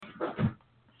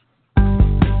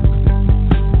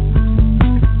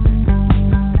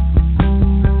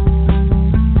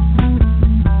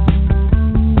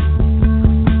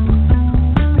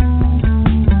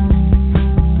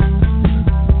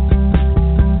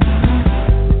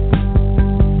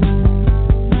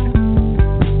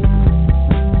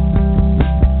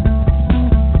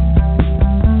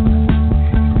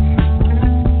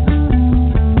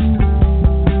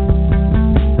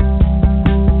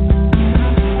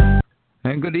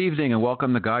Good evening, and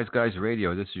welcome to Guys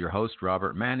Radio. This is your host,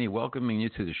 Robert Manny, welcoming you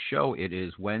to the show. It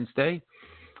is Wednesday,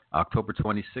 October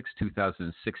 26,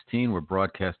 2016. We're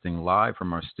broadcasting live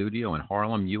from our studio in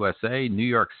Harlem, USA, New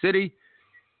York City.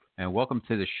 And welcome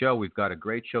to the show. We've got a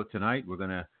great show tonight. We're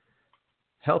going to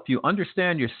help you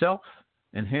understand yourself,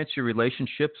 enhance your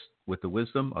relationships with the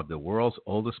wisdom of the world's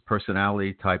oldest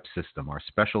personality type system. Our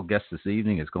special guest this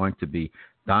evening is going to be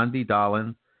Dandi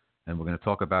Dalin, and we're going to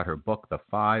talk about her book, The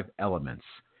Five Elements.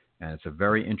 And it's a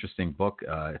very interesting book.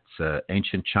 It's an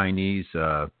ancient Chinese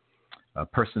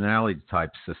personality type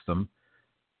system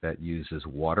that uses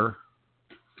water,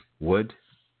 wood,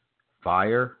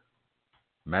 fire,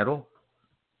 metal,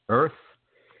 earth,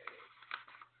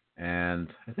 and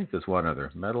I think there's one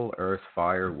other. Metal, earth,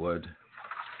 fire, wood,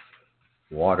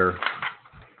 water.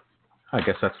 I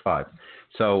guess that's five.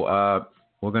 So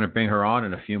we're going to bring her on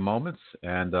in a few moments,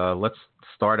 and let's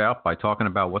start out by talking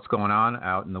about what's going on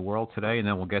out in the world today, and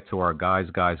then we'll get to our Guide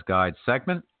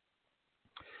segment,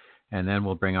 and then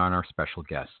we'll bring on our special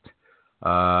guest.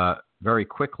 Very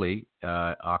quickly,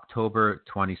 October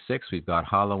 26th, we've got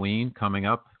Halloween coming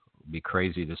up. It'll be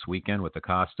crazy this weekend with the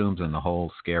costumes and the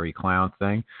whole scary clown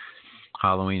thing.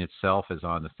 Halloween itself is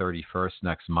on the 31st,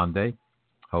 next Monday.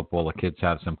 Hope all the kids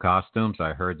have some costumes.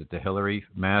 I heard that the Hillary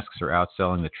masks are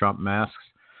outselling the Trump masks,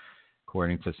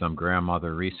 according to some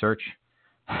grandmother research.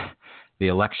 The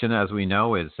election, as we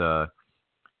know, is, I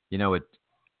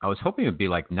was hoping it would be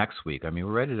like next week. I mean,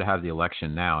 we're ready to have the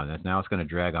election now, and now it's going to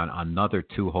drag on another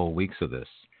 2 whole weeks of this.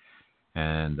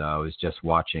 And I was just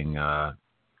watching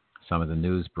some of the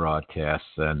news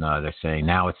broadcasts, and they're saying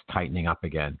now it's tightening up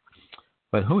again.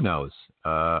 But who knows?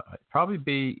 The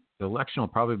election will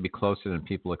probably be closer than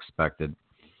people expected.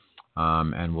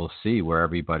 And we'll see where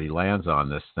everybody lands on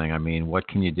this thing. I mean, what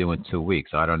can you do in 2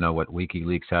 weeks? I don't know what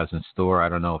WikiLeaks has in store. I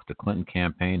don't know if the Clinton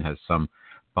campaign has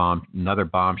another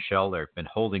bombshell they've been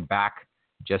holding back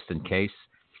just in case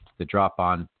to drop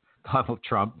on Donald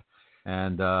Trump.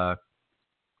 And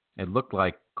it looked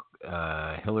like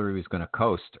Hillary was going to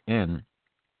coast in.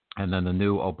 And then the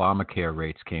new Obamacare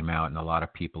rates came out, and a lot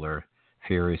of people are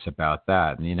furious about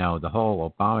that. And, the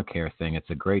whole Obamacare thing, it's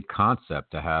a great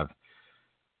concept to have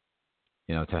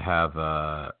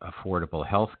affordable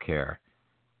health care,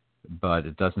 but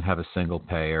it doesn't have a single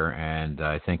payer. And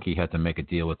I think he had to make a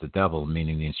deal with the devil,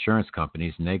 meaning the insurance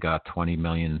companies, and they got 20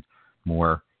 million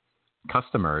more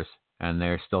customers, and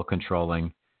they're still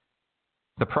controlling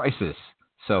the prices.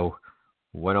 So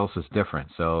what else is different?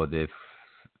 So the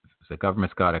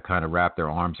government's got to kind of wrap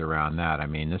their arms around that. I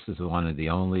mean, this is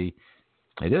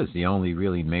it is the only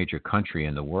really major country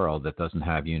in the world that doesn't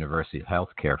have universal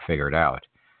health care figured out.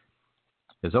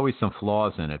 There's always some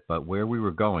flaws in it, but where we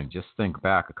were going, just think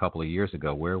back a couple of years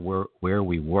ago, where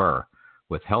we were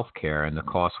with health care, and the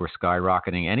costs were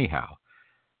skyrocketing anyhow.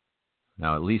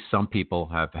 Now, at least some people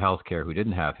have health care who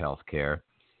didn't have health care.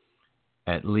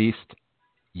 At least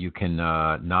you can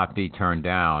not be turned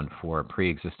down for a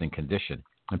pre-existing condition.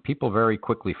 And people very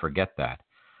quickly forget that.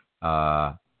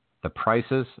 The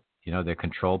prices, they're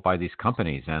controlled by these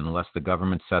companies, and unless the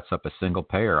government sets up a single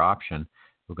payer option,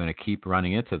 we're going to keep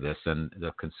running into this, and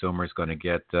the consumer is going to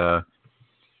get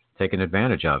taken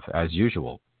advantage of, as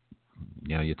usual.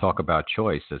 You talk about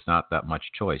choice. There's not that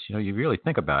much choice. You really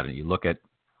think about it. You look at,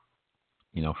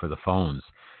 for the phones,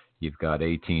 you've got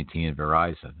AT&T and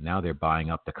Verizon. Now they're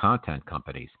buying up the content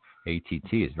companies.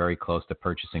 AT&T is very close to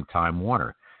purchasing Time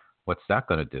Warner. What's that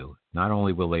going to do? Not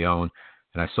only will they own,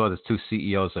 and I saw the 2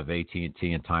 CEOs of AT&T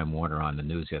and Time Warner on the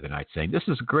news the other night saying, this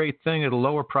is a great thing. It'll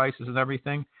lower prices and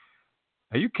everything.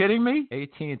 Are you kidding me?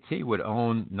 AT&T would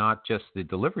own not just the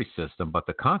delivery system, but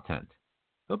the content.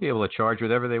 They'll be able to charge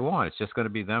whatever they want. It's just going to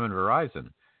be them and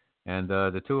Verizon. And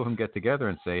the two of them get together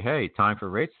and say, hey, time for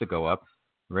rates to go up.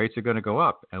 Rates are going to go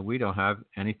up, and we don't have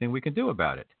anything we can do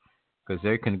about it because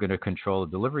they're going to control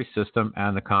the delivery system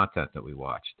and the content that we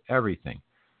watched, everything.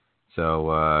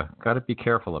 So got to be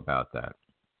careful about that.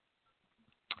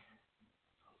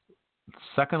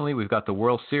 Secondly, we've got the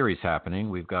World Series happening.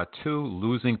 We've got 2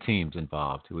 losing teams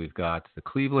involved. We've got the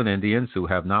Cleveland Indians, who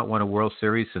have not won a World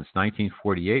Series since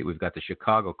 1948. We've got the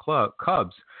Chicago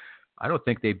Cubs. I don't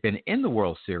think they've been in the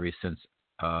World Series since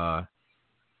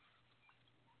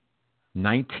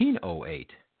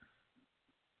 1908.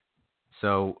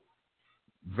 So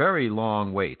very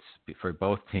long waits for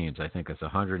both teams. I think it's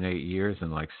 108 years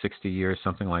and like 60 years,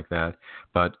 something like that.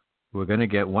 But we're going to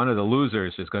get one of the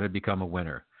losers is going to become a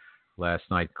winner. Last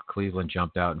night, Cleveland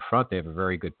jumped out in front. They have a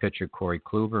very good pitcher, Corey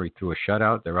Kluber. He threw a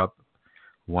shutout. They're up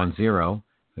 1-0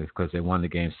 because they won the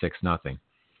game 6-0.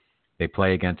 They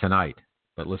play again tonight.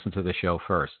 But listen to the show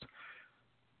first.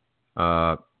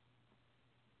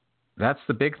 that's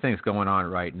the big things going on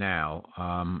right now.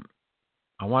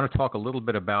 I want to talk a little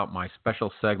bit about my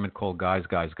special segment called Guys,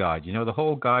 Guys, Guide. You know, the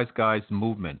whole Guys, Guys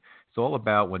movement, it's all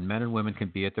about when men and women can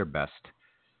be at their best.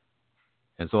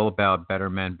 It's all about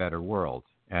better men, better world.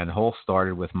 And the whole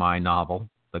started with my novel,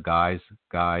 The Guys,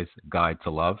 Guys Guide to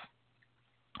Love,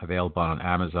 available on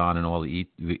Amazon and all the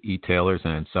e-tailers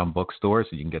and in some bookstores.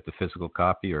 So you can get the physical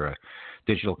copy or a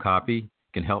digital copy. You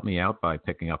can help me out by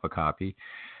picking up a copy.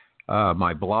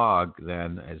 My blog,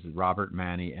 then, is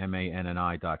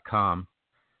robertmanni.com.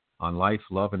 On Life,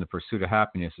 Love, and the Pursuit of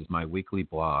Happiness is my weekly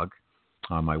blog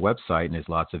on my website, and there's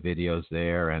lots of videos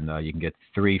there, and you can get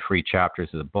 3 free chapters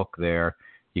of the book there.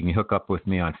 You can hook up with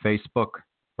me on Facebook,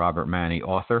 Robert Manni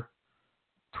Author,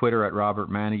 Twitter at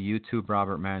Robert Manni, YouTube,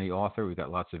 Robert Manni Author. We've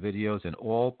got lots of videos, and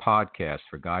all podcasts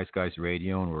for Guys Guys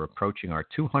Radio, and we're approaching our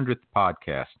 200th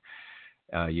podcast.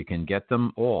 You can get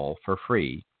them all for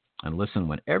free and listen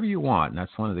whenever you want, and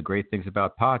that's one of the great things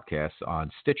about podcasts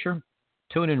on Stitcher,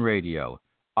 TuneIn Radio,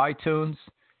 iTunes,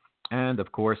 and, of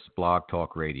course, Blog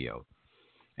Talk Radio.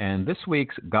 And this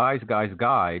week's Guys, Guys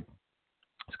Guide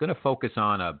is going to focus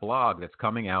on a blog that's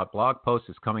coming out. Blog post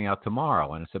is coming out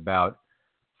tomorrow, and it's about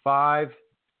five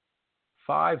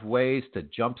ways to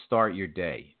jumpstart your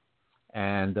day.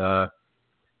 And, a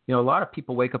lot of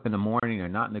people wake up in the morning, they're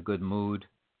not in a good mood. It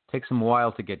takes them a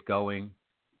while to get going.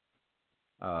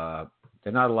 They're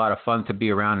not a lot of fun to be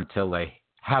around until they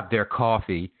have their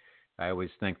coffee. I always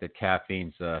think that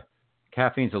caffeine's a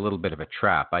little bit of a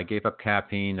trap. I gave up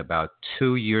caffeine about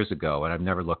 2 years ago, and I've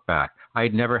never looked back. I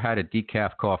had never had a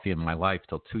decaf coffee in my life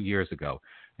till 2 years ago,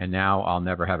 and now I'll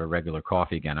never have a regular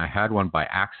coffee again. I had one by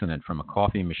accident from a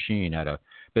coffee machine at a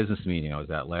business meeting I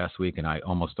was at last week, and I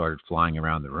almost started flying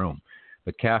around the room.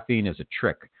 But caffeine is a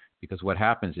trick, because what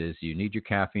happens is you need your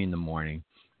caffeine in the morning,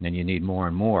 and then you need more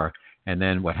and more, and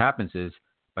then what happens is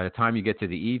by the time you get to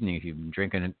the evening, if you've been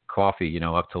drinking coffee,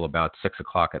 up till about 6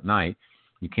 o'clock at night,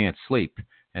 you can't sleep.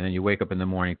 And then you wake up in the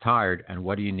morning tired, and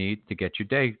what do you need to get your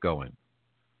day going?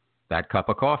 That cup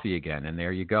of coffee again, and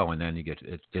there you go. And then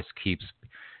it just keeps,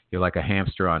 you're like a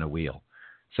hamster on a wheel.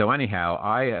 So anyhow,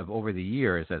 I have, over the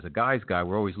years, as a guy's guy,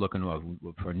 we're always looking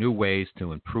for new ways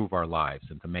to improve our lives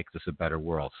and to make this a better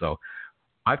world. So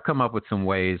I've come up with some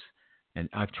ways, and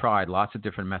I've tried lots of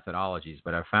different methodologies,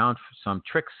 but I've found some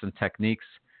tricks and techniques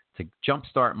to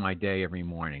jumpstart my day every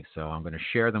morning. So I'm going to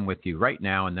share them with you right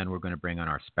now, and then we're going to bring on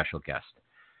our special guest,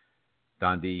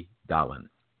 Dandi Dahlan.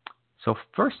 So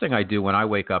first thing I do when I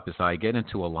wake up is I get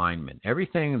into alignment.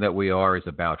 Everything that we are is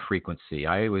about frequency.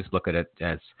 I always look at it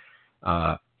as,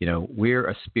 we're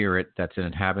a spirit that's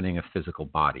inhabiting a physical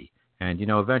body. And,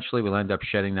 eventually we'll end up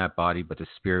shedding that body, but the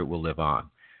spirit will live on.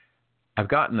 I've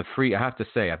gotten the free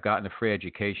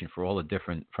education from all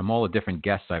the different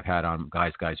guests I've had on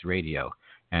Guys Radio.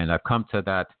 And I've come to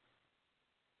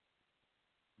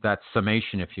that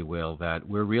summation, if you will, that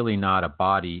we're really not a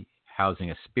body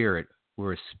housing a spirit.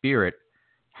 We're a spirit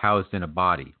housed in a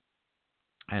body.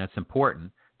 And it's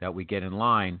important that we get in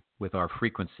line with our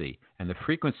frequency. And the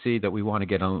frequency that we want to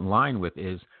get in line with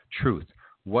is truth.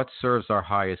 What serves our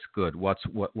highest good? What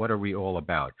are we all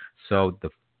about? So the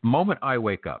moment I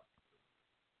wake up,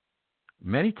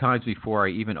 many times before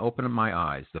I even open my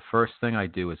eyes, the first thing I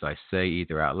do is I say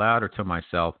either out loud or to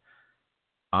myself,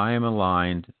 I am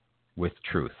aligned with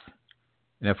truth.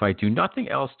 And if I do nothing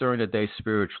else during the day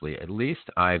spiritually, at least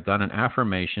I've done an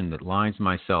affirmation that lines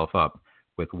myself up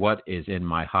with what is in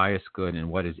my highest good and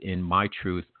what is in my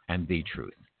truth and the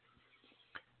truth.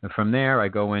 And from there, I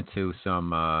go into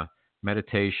some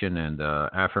meditation and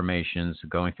affirmations,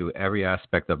 going through every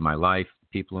aspect of my life,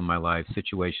 people in my life,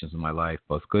 situations in my life,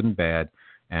 both good and bad,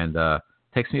 and it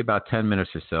takes me about 10 minutes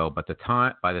or so. But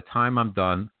by the time I'm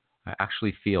done, I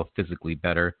actually feel physically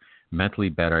better, mentally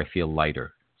better. I feel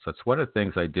lighter. So it's one of the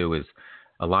things I do is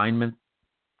alignment,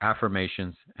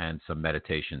 affirmations, and some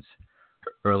meditations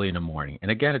early in the morning.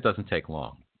 And again, it doesn't take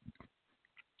long.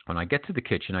 When I get to the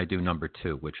kitchen, I do number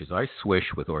 2, which is I swish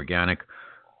with organic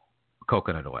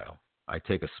coconut oil. I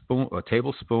take a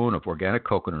tablespoon of organic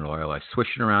coconut oil. I swish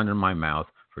it around in my mouth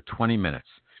for 20 minutes.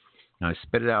 And I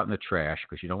spit it out in the trash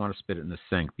because you don't want to spit it in the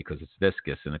sink because it's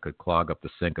viscous and it could clog up the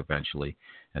sink eventually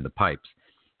and the pipes.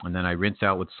 And then I rinse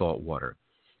out with salt water.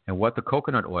 And what the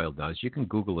coconut oil does, you can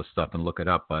Google this stuff and look it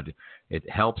up, but it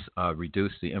helps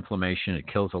reduce the inflammation. It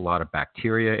kills a lot of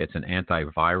bacteria. It's an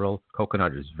antiviral.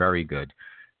 Coconut is very good.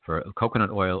 For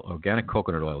coconut oil, organic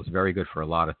coconut oil is very good for a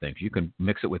lot of things. You can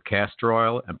mix it with castor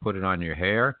oil and put it on your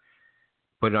hair.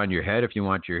 Put it on your head if you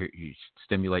want you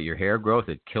stimulate your hair growth.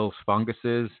 It kills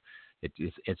funguses.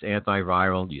 It's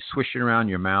antiviral. You swish it around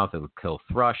your mouth. It will kill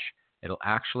thrush. It'll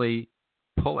actually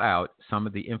pull out some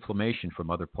of the inflammation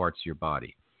from other parts of your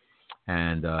body.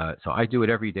 And so I do it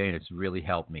every day, and it's really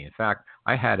helped me. In fact,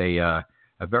 I had a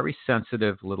very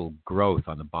sensitive little growth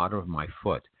on the bottom of my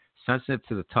foot, sensitive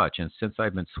to the touch. And since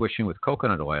I've been swishing with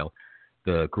coconut oil,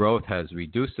 the growth has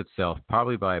reduced itself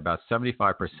probably by about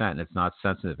 75%, and it's not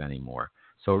sensitive anymore.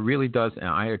 So it really does, and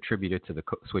I attribute it to the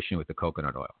swishing with the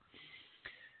coconut oil.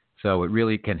 So it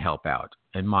really can help out,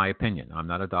 in my opinion. I'm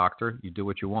not a doctor. You do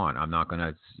what you want. I'm not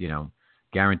going to,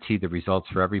 guarantee the results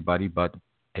for everybody, but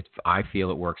I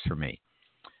feel it works for me.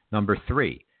 Number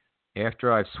 3,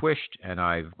 after I've swished and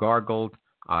I've gargled,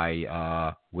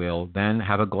 I will then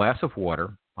have a glass of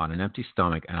water on an empty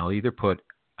stomach, and I'll either put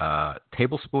a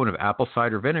tablespoon of apple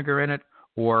cider vinegar in it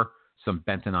or some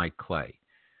bentonite clay.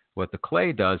 What the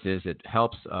clay does is it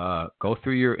helps go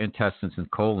through your intestines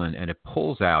and colon, and it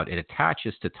pulls out, it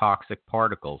attaches to toxic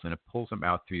particles, and it pulls them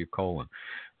out through your colon.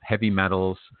 Heavy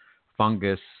metals,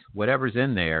 fungus, whatever's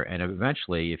in there, and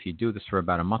eventually, if you do this for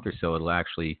about a month or so, it'll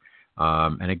actually,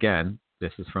 and again,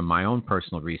 this is from my own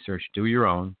personal research, do your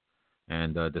own,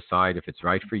 and decide if it's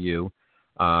right for you,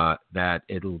 that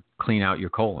it'll clean out your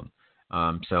colon.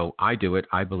 So I do it.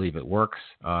 I believe it works.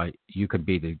 You could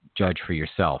be the judge for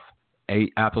yourself.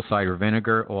 Apple cider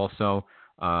vinegar also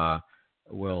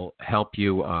will help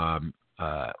you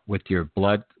with your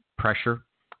blood pressure,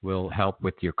 will help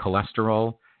with your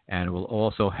cholesterol, and will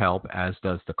also help, as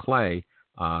does the clay,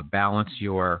 balance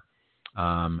your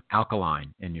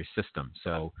alkaline in your system.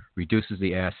 So reduces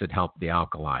the acid, help the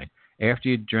alkaline. After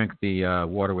you drink the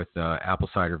water with apple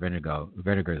cider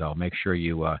vinegar, though, make sure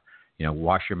you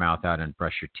wash your mouth out and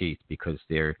brush your teeth, because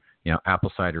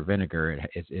apple cider vinegar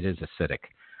it is acidic.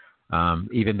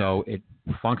 Even though it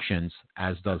functions,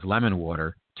 as does lemon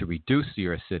water, to reduce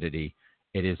your acidity,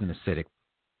 it is an acidic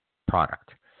product.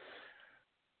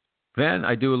 Then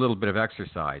I do a little bit of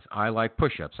exercise. I like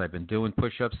push-ups. I've been doing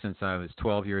push-ups since I was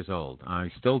 12 years old. I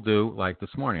still do. Like this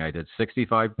morning, I did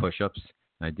 65 push-ups.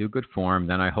 I do good form.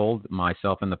 Then I hold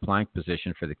myself in the plank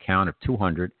position for the count of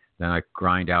 200. Then I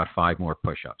grind out 5 more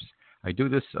push-ups. I do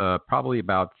this probably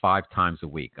about 5 times a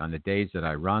week. On the days that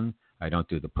I run, I don't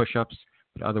do the push-ups.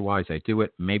 But otherwise, I do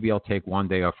it. Maybe I'll take 1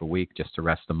 day off a week just to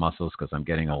rest the muscles, because I'm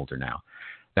getting older now.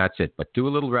 That's it. But do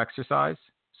a little exercise.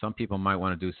 Some people might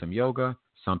want to do some yoga.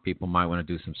 Some people might want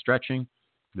to do some stretching.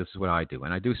 This is what I do.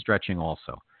 And I do stretching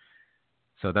also.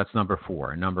 So that's number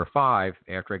 4. And number 5,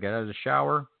 after I get out of the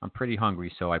shower, I'm pretty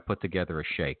hungry, so I put together a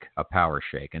shake, a power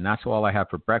shake. And that's all I have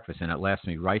for breakfast, and it lasts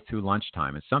me right through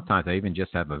lunchtime. And sometimes I even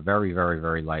just have a very, very,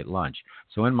 very light lunch.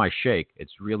 So in my shake,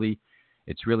 it's really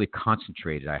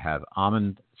concentrated. I have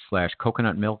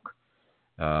almond/coconut milk,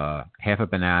 half a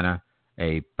banana,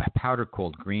 a powder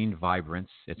called Green Vibrance.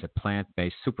 It's a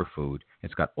plant-based superfood.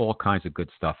 It's got all kinds of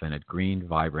good stuff in it. Green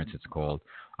Vibrance, it's called.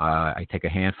 I take a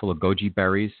handful of goji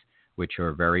berries, which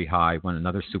are very high.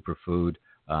 Another superfood.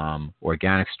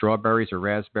 Organic strawberries or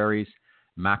raspberries,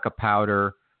 maca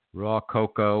powder, raw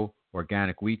cocoa,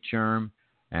 organic wheat germ,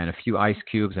 and a few ice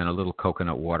cubes and a little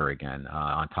coconut water again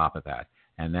on top of that.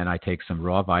 And then I take some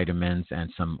raw vitamins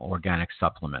and some organic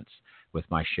supplements with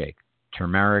my shake.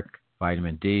 Turmeric,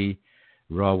 vitamin D,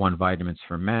 Raw 1 vitamins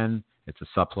for men. It's a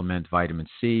supplement, vitamin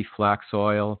C, flax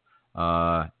oil,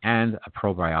 and a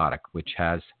probiotic, which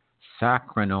has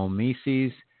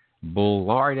Saccharomyces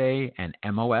boulardii and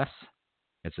MOS.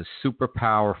 It's a super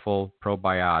powerful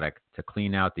probiotic to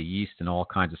clean out the yeast and all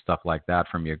kinds of stuff like that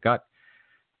from your gut.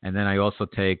 And then I also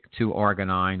take 2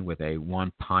 arginine with a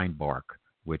 1 pine bark,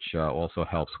 which also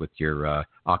helps with your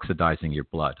oxidizing your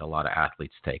blood. A lot of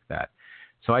athletes take that.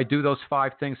 So I do those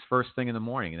 5 things first thing in the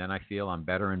morning, and then I feel I'm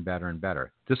better and better and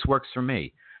better. This works for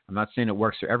me. I'm not saying it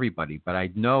works for everybody, but I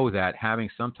know that having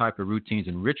some type of routines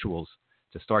and rituals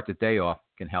to start the day off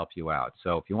can help you out.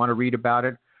 So if you want to read about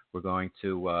it, we're going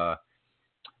to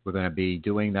be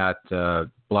doing that.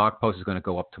 Blog post is going to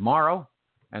go up tomorrow,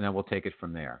 and then we'll take it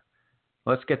from there.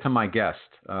 Let's get to my guest,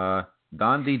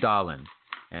 Dandi Dalin.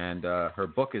 And her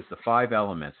book is The 5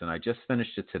 Elements, and I just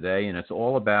finished it today, and it's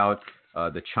all about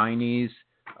the Chinese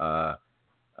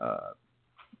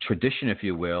tradition, if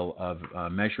you will, of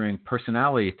measuring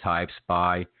personality types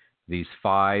by these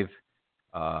 5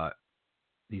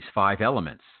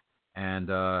 elements. And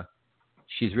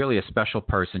she's really a special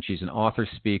person. She's an author,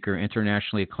 speaker,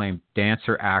 internationally acclaimed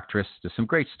dancer, actress. There's some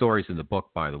great stories in the book,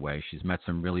 by the way. She's met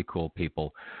some really cool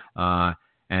people.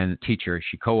 And teacher.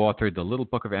 She co-authored the Little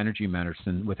Book of Energy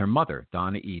Medicine with her mother,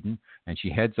 Donna Eden, and she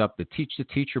heads up the Teach the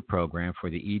Teacher program for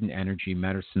the Eden Energy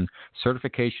Medicine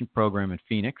Certification Program in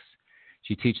Phoenix.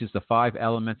 She teaches the 5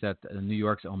 elements at New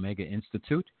York's Omega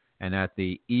Institute, and at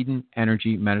the Eden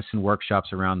Energy Medicine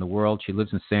workshops around the world. She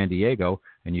lives in San Diego,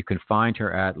 and you can find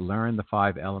her at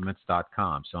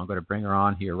learnthefiveelements.com. So I'm going to bring her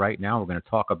on here right now. We're going to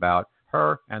talk about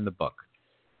her and the book.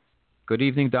 Good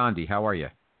evening, Dondi. How are you?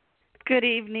 Good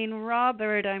evening,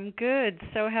 Robert. I'm good.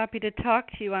 So happy to talk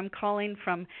to you. I'm calling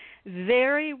from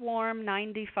very warm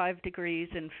 95 degrees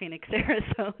in Phoenix,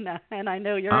 Arizona, and I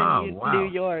know you're in New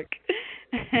York.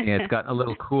 Yeah, it's gotten a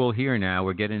little cool here now.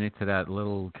 We're getting into that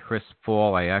little crisp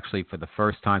fall. I actually, for the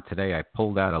first time today, I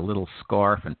pulled out a little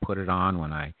scarf and put it on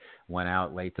when I went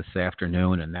out late this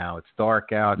afternoon, and now it's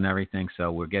dark out and everything.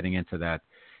 So we're getting into that,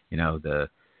 the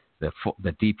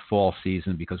deep fall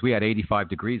season, because we had 85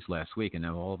 degrees last week, and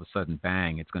then all of a sudden,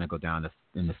 bang, it's going to go down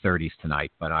in the 30s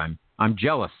tonight. But I'm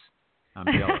jealous. I'm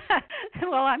jealous.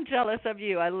 Well, I'm jealous of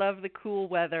you. I love the cool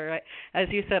weather. As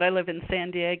you said, I live in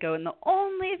San Diego, and the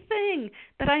only thing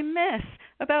that I miss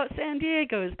about San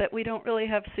Diego is that we don't really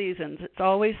have seasons. It's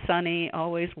always sunny,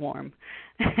 always warm.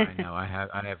 I know. I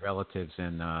have relatives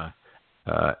in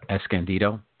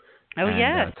Escondido. Oh, and,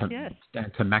 yes.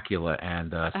 And Temecula,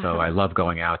 and so I love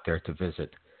going out there to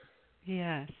visit.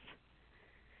 Yes.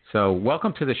 So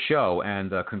welcome to the show,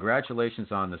 and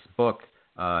congratulations on this book.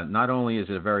 Not only is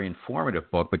it a very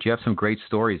informative book, but you have some great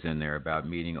stories in there about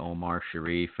meeting Omar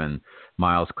Sharif and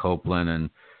Miles Copeland and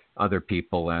other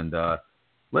people. And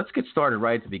let's get started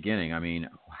right at the beginning. I mean,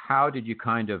 how did you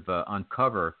kind of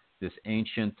uncover this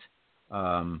ancient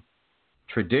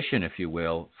tradition, if you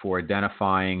will, for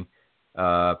identifying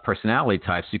personality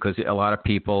types? Because a lot of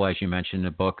people, as you mentioned in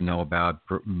the book, know about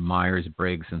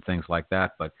Myers-Briggs and things like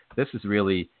that, but this is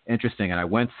really interesting, and I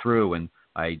went through and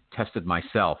I tested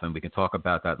myself, and we can talk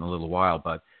about that in a little while,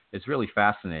 but it's really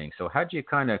fascinating. So how did you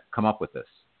kind of come up with this?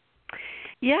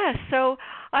 Yeah, so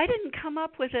I didn't come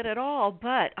up with it at all,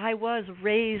 but I was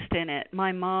raised in it.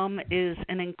 My mom is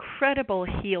an incredible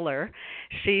healer.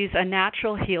 She's a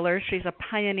natural healer. She's a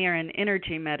pioneer in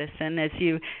energy medicine. As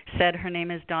you said, her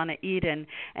name is Donna Eden,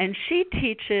 and she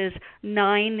teaches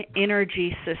 9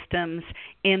 energy systems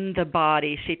in the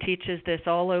body. She teaches this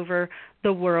all over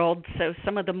the world. So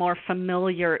some of the more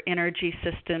familiar energy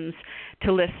systems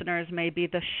to listeners may be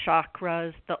the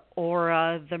chakras, the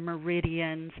aura, the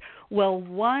meridians. Well,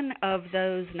 one of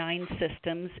those 9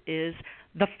 systems is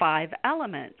the 5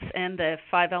 elements. And the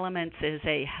 5 elements is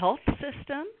a health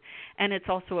system, and it's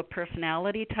also a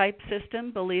personality type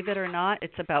system. Believe it or not,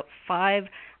 it's about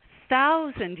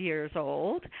 5,000 years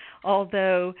old,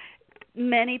 although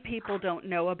many people don't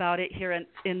know about it here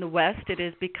in the West. It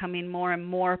is becoming more and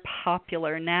more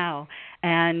popular now,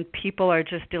 and people are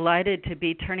just delighted to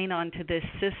be turning on to this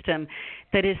system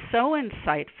that is so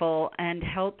insightful and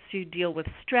helps you deal with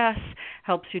stress,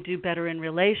 helps you do better in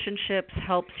relationships,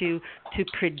 helps you to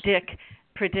predict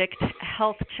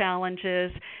health challenges.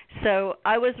 So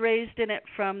I was raised in it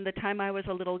from the time I was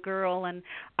a little girl, and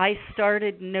I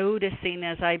started noticing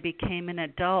as I became an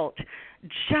adult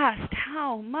just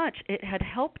how much it had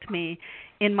helped me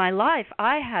in my life.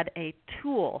 I had a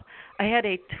tool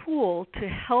to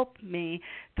help me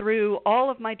through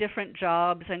all of my different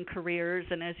jobs and careers,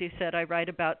 and as you said, I write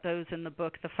about those in the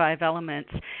book, The 5 Elements.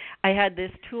 I had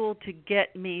this tool to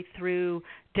get me through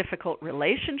difficult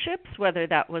relationships, whether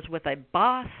that was with a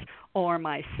boss or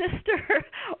my sister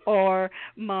or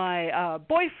my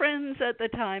boyfriends at the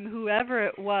time, whoever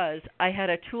it was. I had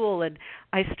a tool, and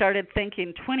I started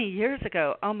thinking 20 years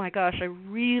ago, oh my gosh, I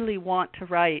really want to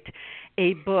write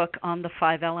a book on the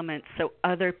 5 elements so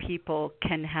other people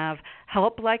can have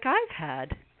help like I've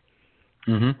had.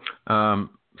 Mm-hmm.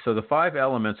 So the 5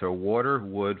 elements are water,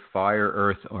 wood, fire,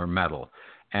 earth, or metal.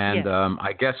 And yes.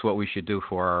 I guess what we should do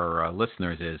for our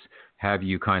listeners is have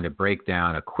you kind of break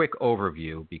down a quick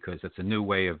overview, because it's a new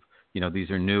way of,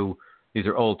 these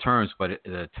are old terms, but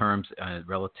the terms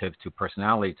relative to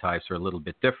personality types are a little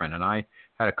bit different. And I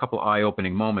had a couple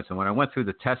eye-opening moments. And when I went through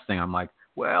the testing, I'm like,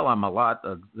 well, I'm a lot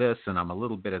of this, and I'm a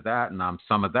little bit of that, and I'm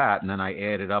some of that. And then I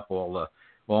added up all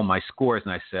my scores,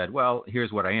 and I said, well,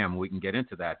 here's what I am. We can get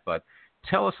into that. But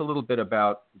tell us a little bit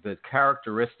about the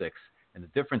characteristics and the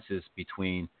differences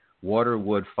between water,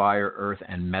 wood, fire, earth,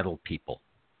 and metal people.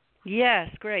 Yes,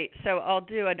 great. So I'll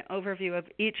do an overview of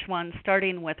each one,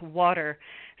 starting with water.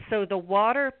 So the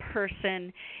water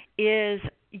person is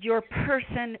your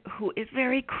person who is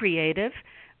very creative,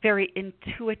 very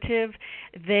intuitive.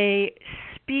 They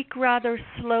speak rather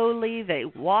slowly. They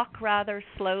walk rather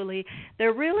slowly.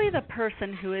 They're really the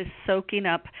person who is soaking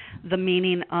up the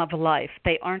meaning of life.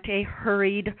 They aren't a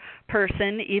hurried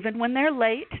person. Even when they're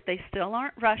late, they still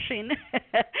aren't rushing,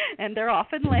 and they're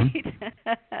often late.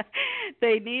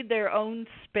 They need their own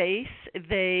space.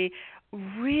 They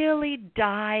really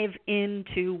dive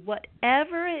into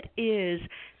whatever it is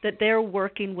that they're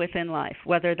working with in life,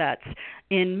 whether that's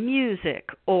in music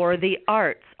or the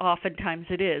arts. Oftentimes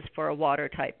it is for a water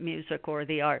type, music or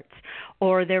the arts.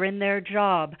 Or they're in their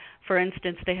job. For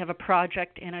instance, they have a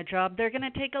project in a job. They're going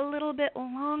to take a little bit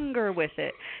longer with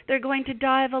it. They're going to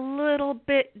dive a little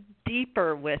bit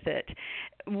deeper with it.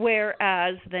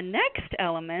 Whereas the next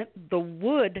element, the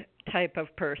wood type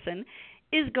of person,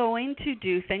 is going to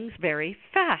do things very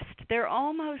fast. They're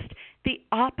almost the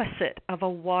opposite of a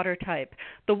water type.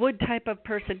 The wood type of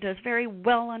person does very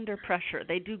well under pressure.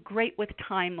 They do great with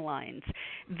timelines.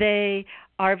 They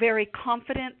are very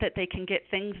confident that they can get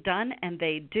things done, and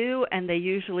they do, and they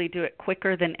usually do it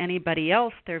quicker than anybody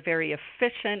else. They're very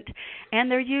efficient,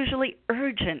 and they're usually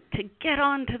urgent to get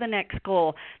on to the next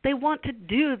goal. They want to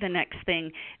do the next thing.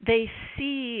 They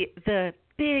see the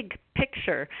big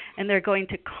picture, and they're going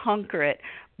to conquer it.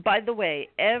 By the way,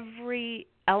 every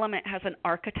element has an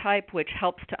archetype which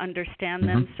helps to understand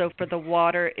them. So for the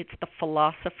water, it's the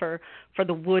philosopher. For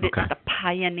the wood, it's the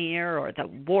pioneer or the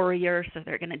warrior, so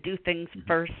they're going to do things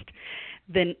first.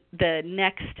 Then the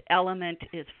next element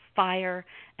is fire,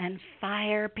 and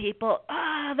fire people,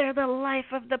 they're the life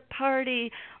of the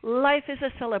party. Life is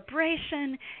a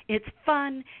celebration. It's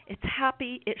fun. It's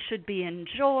happy. It should be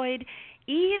enjoyed.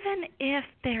 Even if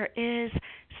there is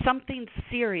something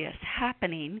serious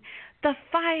happening, the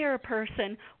fire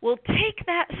person will take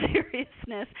that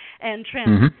seriousness and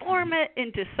transform it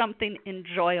into something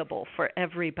enjoyable for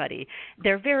everybody.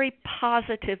 They're very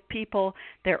positive people.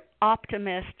 They're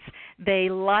optimists. They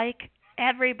like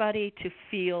everybody to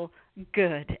feel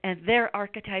good. And their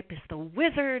archetype is the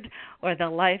wizard or the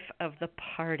life of the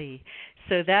party.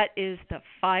 So that is the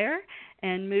fire.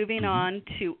 And moving on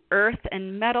to earth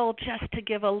and metal, just to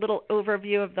give a little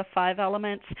overview of the 5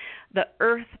 elements, the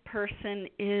earth person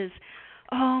is,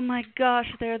 oh my gosh,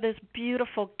 they're this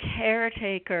beautiful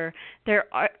caretaker. Their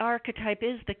archetype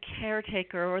is the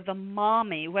caretaker or the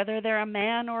mommy, whether they're a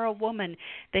man or a woman.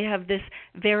 They have this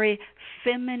very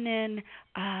feminine,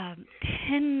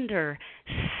 tender,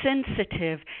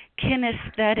 sensitive,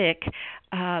 kinesthetic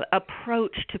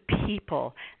approach to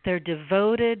people. They're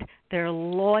devoted, they're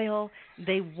loyal,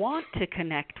 they want to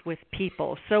connect with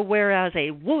people. So whereas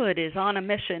a wood is on a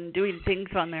mission doing things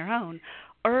on their own,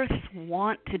 earths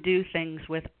want to do things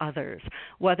with others,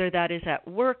 whether that is at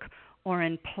work or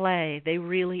in play. They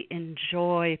really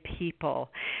enjoy people.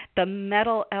 The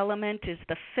metal element is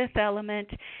the 5th element,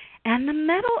 and the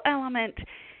metal element,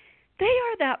 they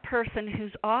are that person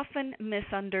who's often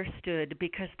misunderstood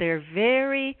because they're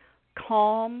very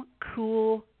calm,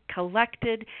 cool,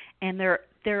 collected, and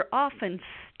they're often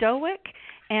stoic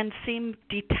and seem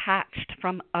detached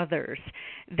from others.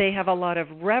 They have a lot of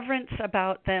reverence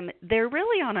about them. They're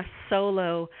really on a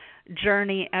solo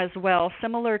journey as well,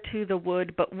 similar to the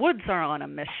wood, but woods are on a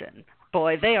mission.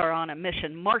 Boy, they are on a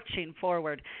mission, marching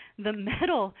forward. The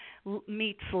metal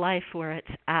meets life where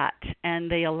it's at, and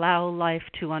they allow life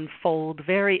to unfold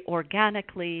very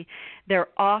organically. They're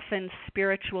often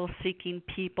spiritual-seeking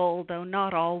people, though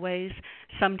not always.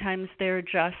 Sometimes they're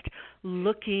just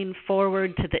looking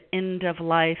forward to the end of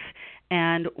life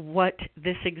and what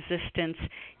this existence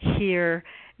here,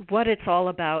 what it's all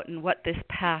about, and what this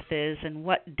path is, and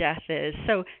what death is.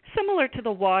 So similar to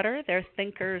the water, they're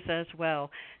thinkers as well.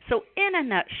 So in a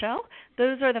nutshell,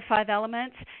 those are the 5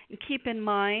 elements. And keep in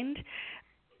mind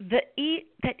that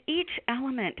each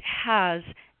element has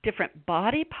different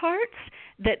body parts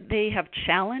that they have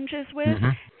challenges with.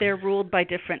 They're ruled by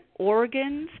different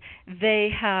organs. They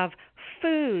have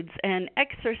foods and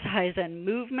exercise and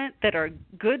movement that are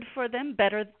good for them,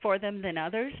 better for them than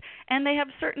others, and they have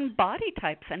certain body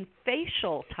types and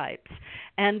facial types,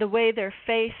 and the way their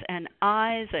face and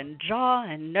eyes and jaw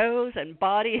and nose and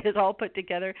body is all put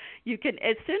together, you can,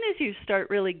 as soon as you start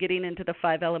really getting into the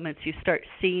 5 elements, you start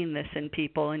seeing this in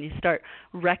people and you start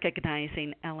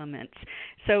recognizing elements.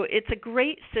 So it's a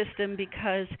great system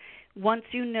because once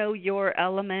you know your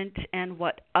element and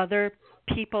what other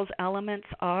people's elements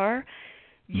are,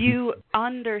 you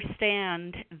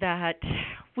understand that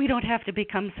we don't have to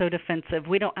become so defensive.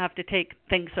 We don't have to take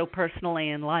things so personally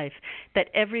in life, that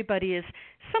everybody is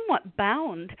somewhat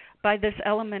bound by this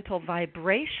elemental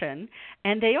vibration,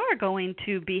 and they are going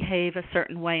to behave a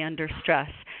certain way under stress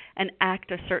and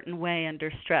act a certain way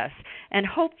under stress. And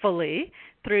hopefully,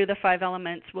 through the 5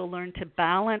 elements, we'll learn to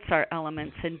balance our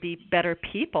elements and be better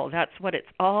people. That's what it's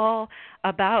all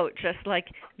about, just like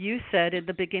you said at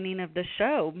the beginning of the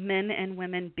show, men and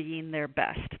women being their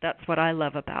best. That's what I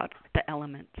love about the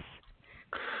elements.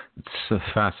 It's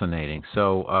fascinating.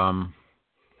 So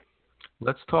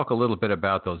let's talk a little bit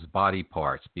about those body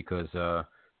parts, because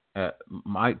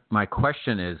my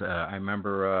question is, I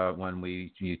remember when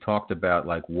you talked about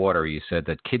like water, you said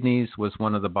that kidneys was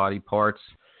one of the body parts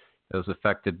that was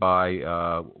affected by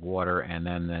water, and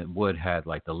then the wood had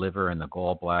like the liver and the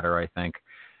gallbladder, I think.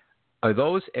 Are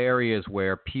those areas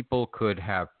where people could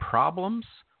have problems,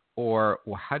 or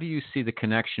how do you see the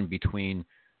connection between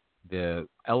the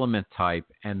element type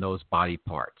and those body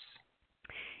parts?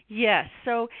 Yes.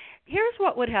 So here's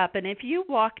what would happen if you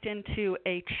walked into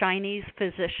a Chinese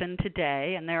physician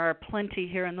today, and there are plenty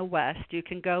here in the West. You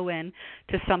can go in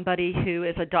to somebody who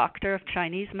is a doctor of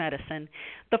Chinese medicine.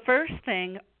 The first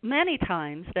thing, many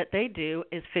times, that they do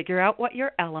is figure out what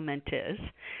your element is.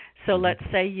 So let's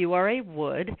say you are a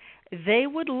wood. They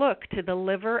would look to the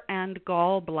liver and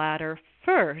gallbladder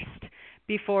first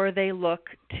before they look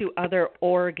to other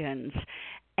organs.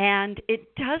 And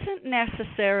it doesn't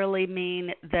necessarily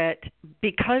mean that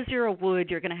because you're a wood,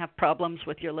 you're going to have problems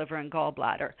with your liver and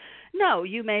gallbladder. No,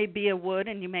 you may be a wood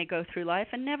and you may go through life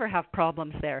and never have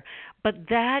problems there. But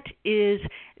that is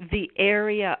the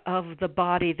area of the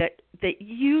body that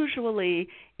usually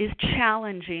is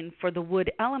challenging for the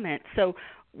wood element. So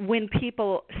when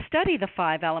people study the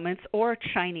 5 elements or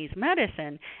Chinese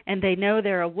medicine and they know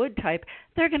they're a wood type,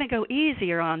 they're going to go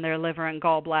easier on their liver and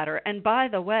gallbladder. And by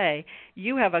the way,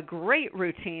 you have a great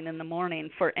routine in the morning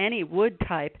for any wood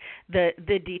type. The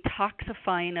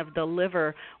detoxifying of the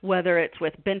liver, whether it's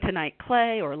with bentonite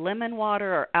clay or lemon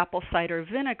water or apple cider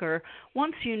vinegar,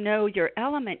 once you know your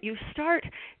element, you start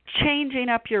changing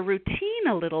up your routine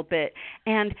a little bit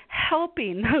and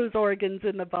helping those organs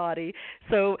in the body.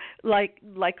 So like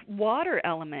water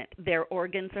element, their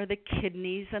organs are the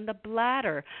kidneys and the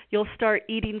bladder. You'll start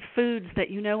eating foods that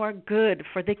you know are good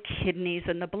for the kidneys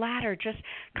and the bladder, just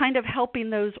kind of helping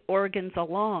those organs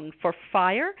along. For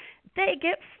fire, they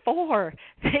get 4.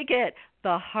 They get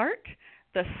the heart,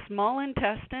 the small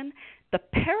intestine, the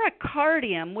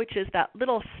pericardium, which is that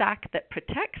little sac that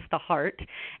protects the heart,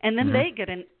 and then they get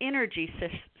an energy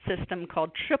system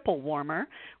called triple warmer,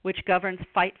 which governs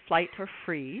fight, flight, or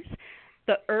freeze.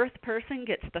 The earth person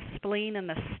gets the spleen and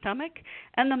the stomach,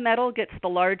 and the metal gets the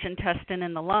large intestine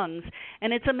and the lungs.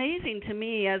 And it's amazing to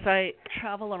me as I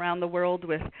travel around the world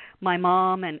with my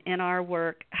mom and in our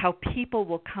work, how people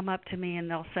will come up to me and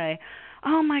they'll say,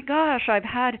 "Oh my gosh, I've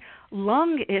had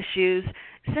lung issues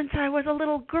since I was a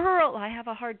little girl. I have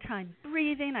a hard time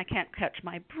breathing. I can't catch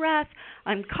my breath.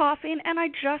 I'm coughing, and I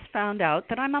just found out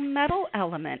that I'm a metal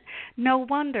element." No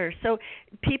wonder. So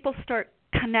people start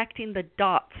connecting the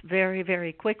dots very,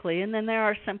 very quickly. And then there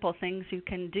are simple things you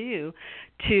can do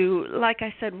to, like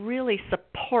I said, really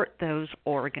support those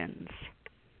organs.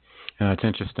 It's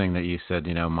interesting that you said,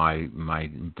 my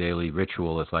daily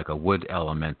ritual is like a wood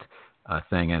element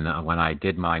thing. And when I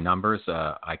did my numbers,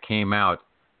 I came out,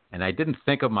 and I didn't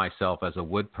think of myself as a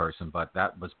wood person, but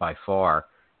that was by far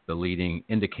the leading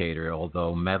indicator,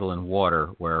 although metal and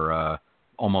water were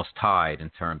almost tied in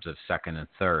terms of second and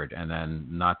third, and then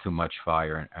not too much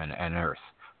fire and earth.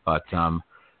 But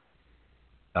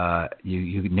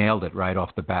you nailed it right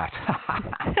off the bat,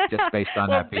 just based on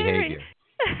that behavior.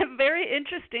 Very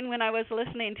interesting. When I was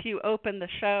listening to you open the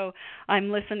show,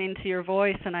 I'm listening to your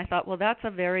voice, and I thought, well, that's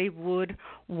a very wood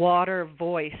water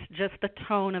voice. Just the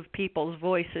tone of people's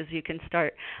voices you can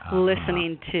start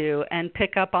listening to and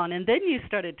pick up on. And then you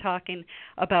started talking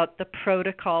about the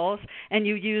protocols, and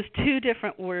you used 2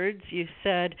 different words. You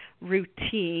said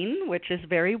routine, which is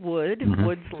very wood.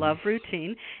 Woods love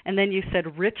routine. And then you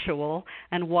said ritual,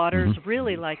 and waters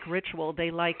really like ritual. They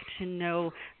like to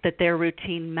know that their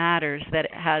routine matters, that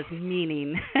it has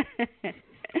meaning.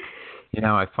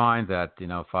 I find that,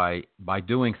 by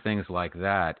doing things like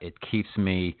that, it keeps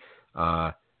me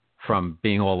from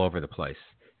being all over the place.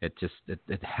 It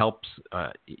helps.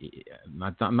 I'm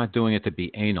not doing it to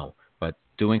be anal, but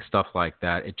doing stuff like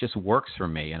that, it just works for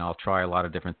me, and I'll try a lot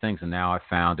of different things. And now I've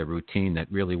found a routine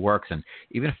that really works. And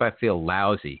even if I feel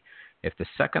lousy, if the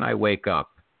second I wake up,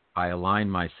 I align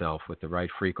myself with the right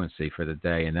frequency for the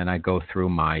day, and then I go through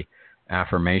my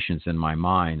affirmations in my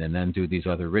mind and then do these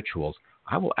other rituals,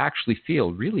 I will actually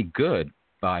feel really good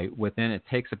it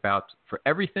takes about, for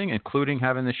everything, including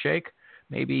having the shake,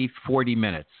 maybe 40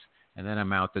 minutes, and then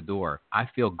I'm out the door. I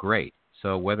feel great.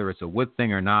 So whether it's a wood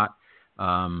thing or not,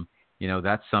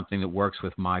 that's something that works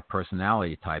with my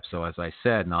personality type. So as I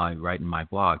said, and I write in my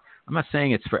blog, I'm not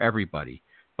saying it's for everybody,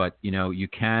 but, you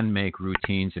can make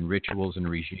routines and rituals and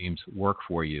regimes work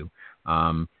for you.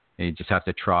 And you just have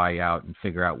to try out and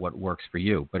figure out what works for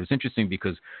you. But it's interesting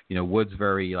because, wood's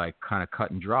very kind of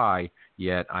cut and dry,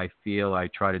 yet I feel I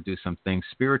try to do some things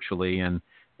spiritually, and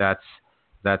that's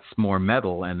that's more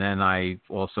metal. And then I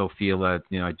also feel that,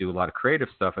 I do a lot of creative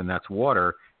stuff, and that's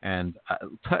water. And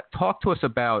talk to us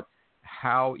about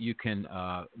how you can,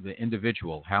 the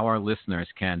individual, how our listeners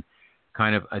can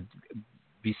kind of,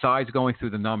 besides going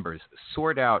through the numbers,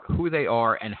 sort out who they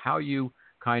are and how you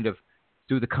kind of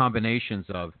do the combinations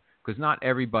of, because not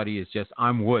everybody is just,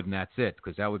 I'm wood and that's it,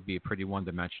 because that would be a pretty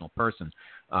one-dimensional person.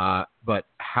 But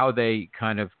how they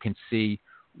kind of can see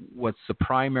what's the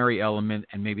primary element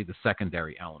and maybe the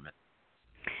secondary element.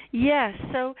 Yes.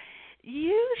 So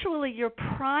usually your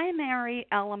primary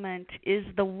element is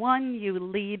the one you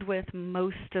lead with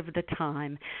most of the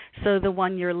time. So the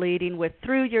one you're leading with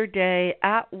through your day,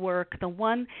 at work, the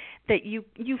one that you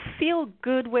feel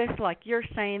good with, like you're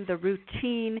saying, the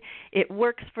routine, it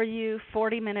works for you.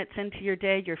 40 minutes into your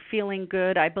day, you're feeling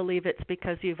good. I believe it's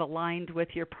because you've aligned with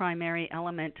your primary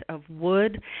element of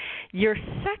wood. Your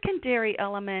secondary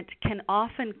element can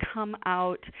often come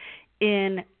out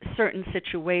in certain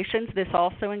situations. This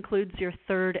also includes your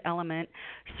third element,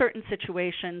 certain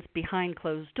situations behind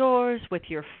closed doors, with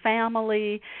your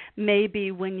family, maybe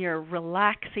when you're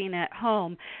relaxing at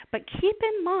home. But keep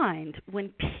in mind, when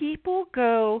people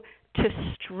go to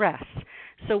stress,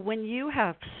 so when you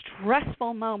have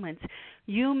stressful moments,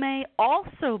 you may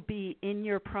also be in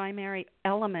your primary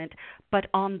element, but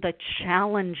on the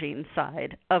challenging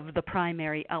side of the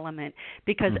primary element,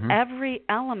 because every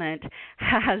element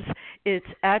has its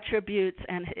attributes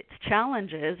and its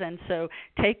challenges. And so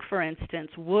take, for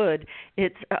instance, wood.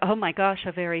 It's, oh my gosh,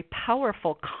 a very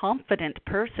powerful, confident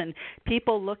person.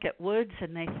 People look at woods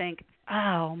and they think,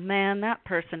 oh man, that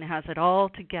person has it all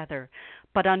together.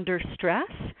 But under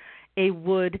stress, a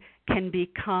wood can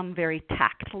become very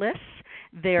tactless.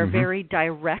 They're very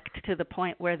direct to the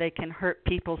point where they can hurt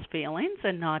people's feelings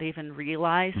and not even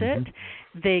realize it.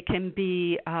 They can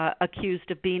be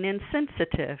accused of being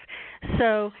insensitive.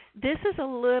 So this is a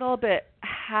little bit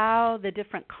how the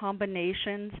different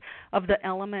combinations of the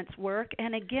elements work.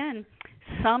 And again,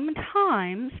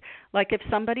 sometimes, like if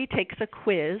somebody takes a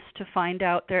quiz to find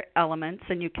out their elements,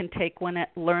 and you can take one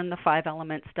at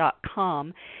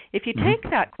learnthefiveelements.com, if you take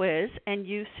that quiz and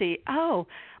you see, oh,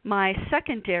 my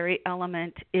secondary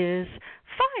element is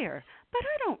fire, but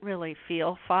I don't really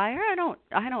feel fire. I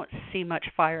don't see much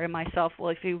fire in myself. Well,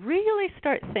 if you really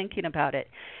start thinking about it,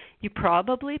 you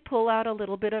probably pull out a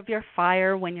little bit of your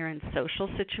fire when you're in social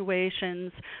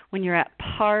situations, when you're at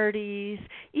parties,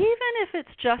 even if it's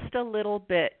just a little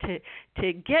bit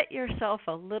to get yourself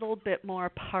a little bit more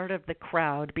part of the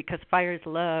crowd, because fires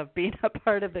love being a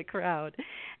part of the crowd.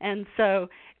 And so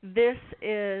this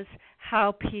is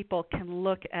how people can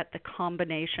look at the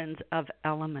combinations of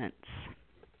elements.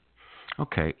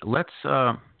 Okay, let's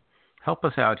help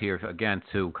us out here again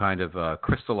to kind of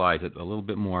crystallize it a little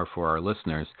bit more for our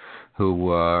listeners who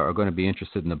are going to be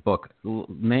interested in the book.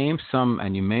 Name some,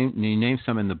 and you name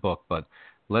some in the book, but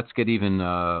let's get even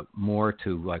more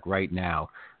to like right now.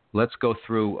 Let's go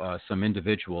through some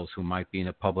individuals who might be in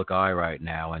the public eye right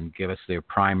now and give us their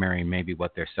primary, maybe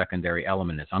what their secondary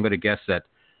element is. I'm going to guess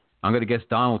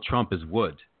Donald Trump is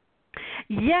wood.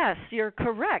 Yes, you're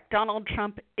correct. Donald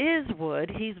Trump is wood.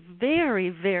 He's very,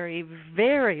 very,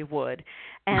 very wood.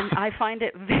 And I find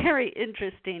it very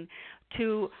interesting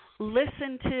to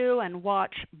listen to and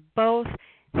watch both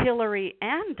Hillary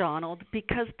and Donald,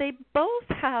 because they both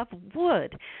have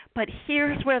wood. But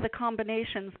here's where the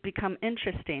combinations become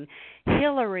interesting.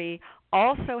 Hillary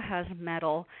also has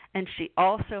metal, and she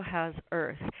also has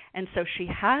earth. And so she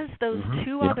has those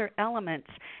two other elements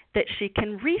that she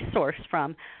can resource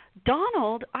from.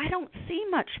 Donald, I don't see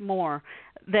much more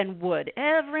than wood.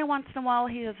 Every once in a while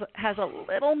he has a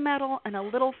little metal and a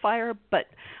little fire, but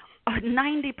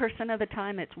 90% of the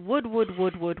time it's wood.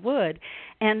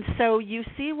 And so you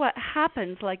see what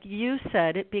happens, like you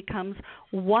said, it becomes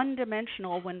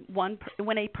one-dimensional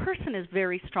when a person is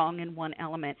very strong in one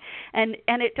element. And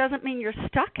it doesn't mean you're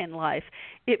stuck in life.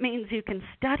 It means you can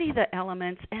study the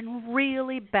elements and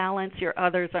really balance your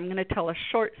others. I'm going to tell a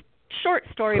short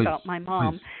story about my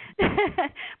mom.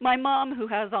 My mom, who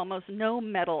has almost no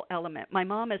metal element. My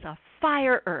mom is a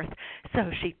fire earth.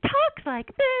 So she talks like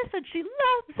this, and she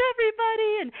loves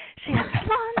everybody, and she has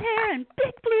blonde hair and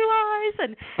big blue eyes,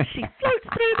 and she floats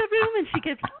through the room, and she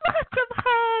gives lots of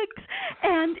hugs,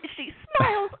 and she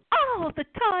smiles all the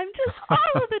time, just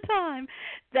all of the time.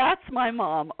 That's my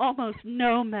mom, almost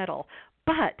no metal.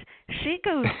 But she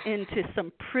goes into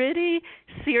some pretty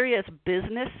serious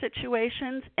business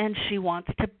situations, and she wants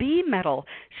to be metal.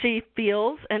 She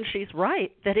feels, and she's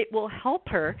right, that it will help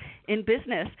her in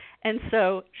business. And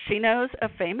so she knows a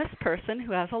famous person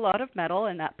who has a lot of metal,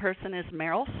 and that person is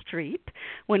Meryl Streep.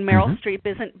 When Meryl Streep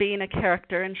isn't being a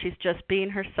character and she's just being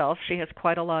herself, she has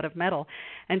quite a lot of metal.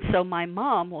 And so my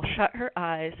mom will shut her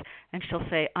eyes and she'll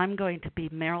say, I'm going to be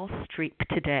Meryl Streep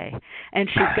today. And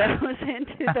she goes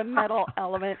into the metal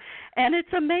element, and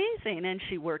it's amazing. And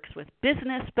she works with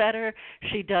business better.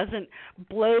 She doesn't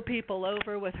blow people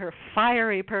over with her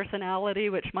fiery personality,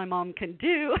 which my mom can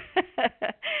do.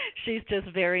 She's just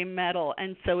very metal.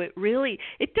 And so it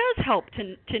does help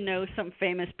to know some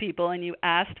famous people. And you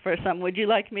asked for some. Would you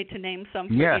like me to name some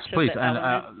for yes, each please. of the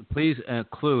And please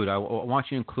include, I want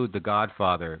you to include the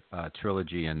Godfather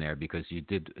trilogy in there, because you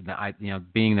did,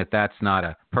 being that that's not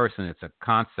a person, it's a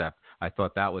concept, I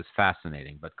thought that was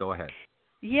fascinating. But go ahead.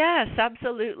 Yes,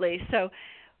 absolutely. So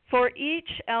for each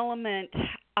element,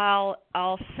 I'll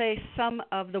say some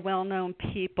of the well-known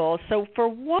people. So for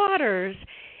waters,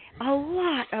 a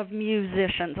lot of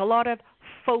musicians, a lot of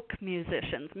folk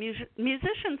musicians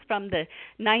from the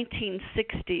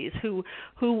 1960s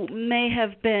who may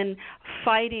have been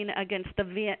fighting against the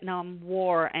Vietnam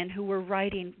War and who were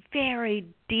writing very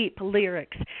deep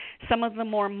lyrics. Some of the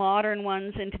more modern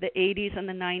ones into the 80s and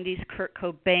the 90s, Kurt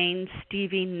Cobain,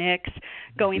 Stevie Nicks,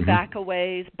 going back a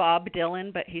ways, Bob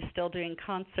Dylan, but he's still doing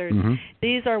concerts.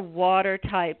 These are water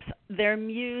types. Their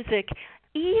music,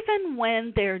 even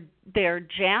when they're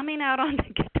jamming out on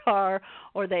the guitar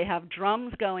or they have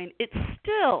drums going, it's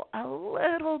still a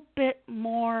little bit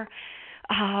more,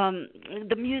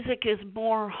 the music is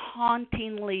more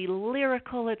hauntingly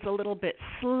lyrical. It's a little bit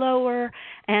slower,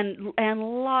 and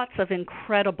lots of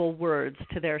incredible words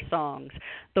to their songs.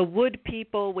 The Wood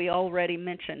people, we already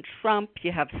mentioned Trump.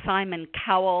 You have Simon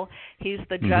Cowell. He's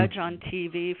the judge on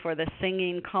TV for the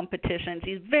singing competitions.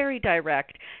 He's very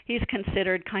direct. He's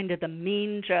considered kind of the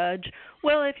mean judge.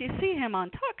 Well, if you see him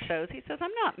on talk shows, he says,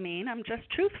 I'm not mean, I'm just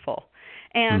truthful.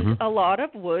 And a lot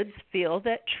of Woods feel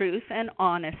that truth and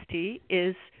honesty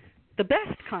is the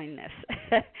best kindness.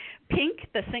 Pink,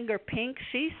 the singer Pink,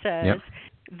 she says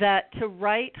that to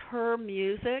write her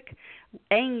music,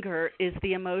 anger is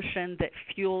the emotion that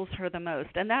fuels her the most.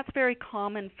 And that's very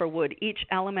common for Wood. Each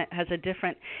element has a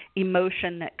different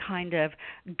emotion that kind of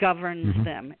governs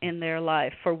them in their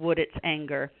life. For Wood, it's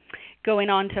anger.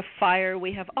 Going on to fire,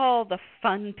 we have all the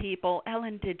fun people,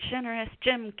 Ellen DeGeneres,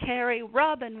 Jim Carrey,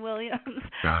 Robin Williams,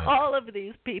 all of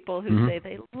these people who say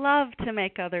they love to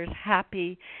make others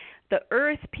happy. The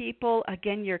earth people,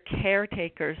 again, your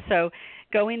caretakers. So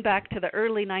going back to the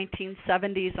early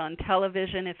 1970s on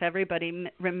television, if everybody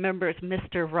remembers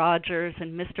Mr. Rogers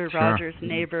and Mr. Rogers'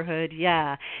 Neighborhood, he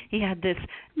had this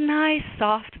nice,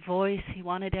 soft voice. He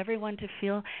wanted everyone to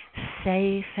feel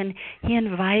safe, and he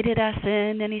invited us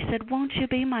in, and he said, won't you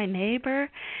be my neighbor?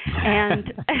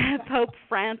 And Pope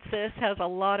Francis has a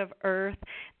lot of earth.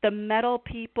 The metal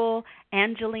people,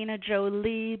 Angelina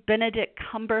Jolie, Benedict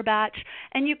Cumberbatch.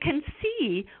 And you can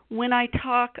see when I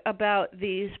talk about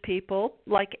these people,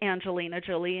 like Angelina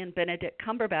Jolie and Benedict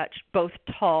Cumberbatch, both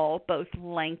tall, both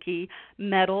lanky.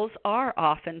 Metals are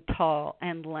often tall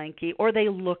and lanky, or they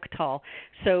look tall.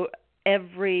 So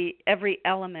every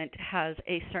element has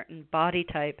a certain body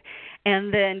type.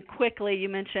 And then quickly, you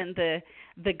mentioned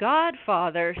the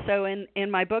Godfather. So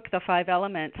in my book, The Five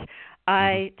Elements,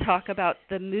 I talk about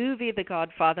the movie The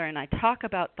Godfather, and I talk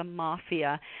about the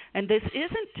mafia. And this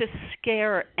isn't to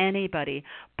scare anybody,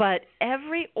 but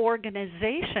every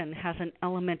organization has an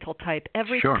elemental type.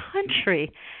 Every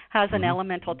country has an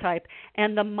elemental type.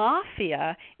 And the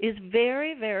mafia is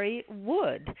very, very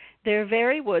wood. They're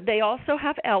very wood. They also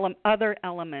have other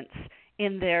elements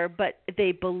in there, but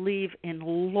they believe in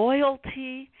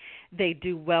loyalty. They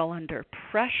do well under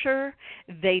pressure.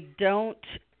 They do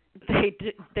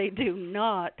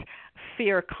not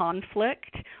fear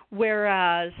conflict,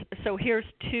 whereas, so here's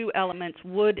two elements,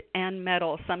 wood and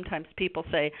metal. Sometimes people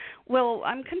say, well,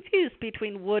 I'm confused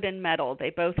between wood and metal. They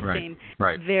both seem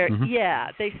very,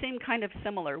 they seem kind of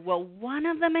similar. Well, one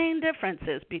of the main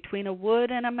differences between a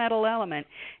wood and a metal element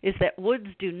is that woods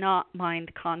do not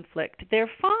mind conflict.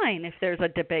 They're fine if there's a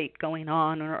debate going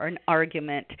on or an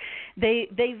argument. They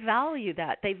value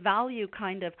that. They value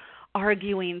kind of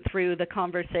arguing through the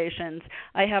conversations.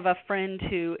 I have a friend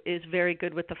who is very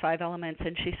good with the five elements,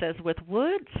 and she says with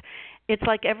woods, it's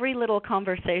like every little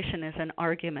conversation is an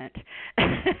argument,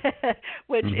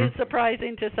 which is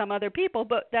surprising to some other people,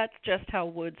 but that's just how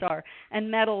woods are. And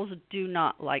metals do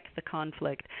not like the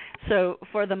conflict. So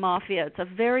for the mafia, it's a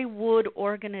very wood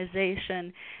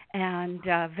organization, and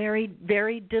very,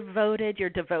 very devoted. You're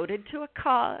devoted to a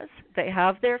cause. They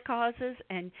have their causes,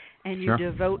 and you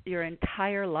devote your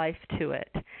entire life to it.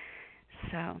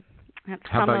 So that's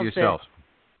How some about of yourself?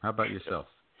 How about yourself?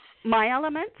 My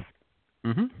elements?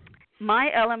 Mm-hmm.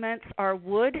 My elements are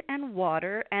wood and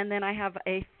water, and then I have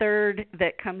a third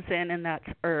that comes in, and that's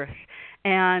earth.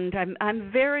 And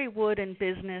I'm very wood in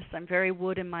business. I'm very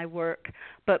wood in my work.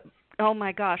 But oh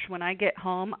my gosh, when I get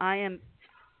home, I am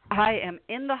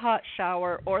in the hot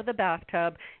shower or the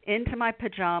bathtub, into my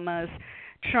pajamas,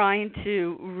 trying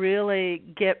to really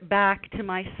get back to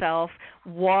myself.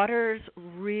 Waters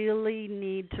really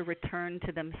need to return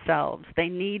to themselves. They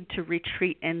need to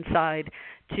retreat inside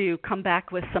to come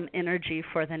back with some energy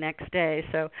for the next day.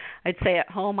 So I'd say at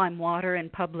home I'm water, in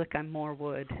public I'm more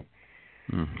wood.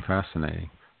 Fascinating.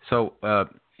 So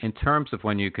in terms of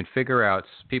when you can figure out,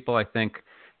 people, I think,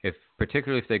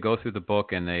 particularly if they go through the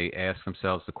book and they ask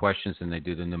themselves the questions and they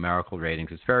do the numerical ratings,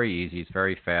 it's very easy, it's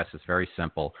very fast, it's very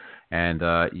simple. And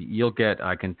you'll get,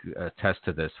 I can attest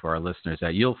to this for our listeners,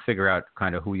 that you'll figure out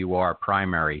kind of who you are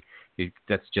primary.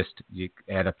 That's just, you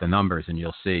add up the numbers and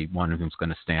you'll see one of them's going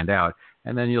to stand out.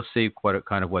 And then you'll see what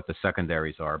the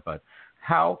secondaries are. But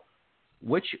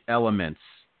which elements,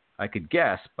 I could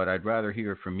guess, but I'd rather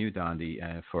hear from you, Dondi,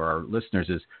 for our listeners,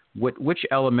 is which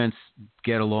elements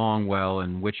get along well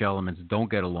and which elements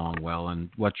don't get along well, and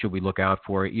what should we look out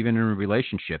for even in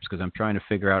relationships? Because I'm trying to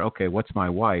figure out, okay, what's my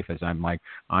wife? As I'm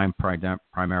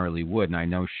primarily wood, and I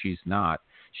know she's not.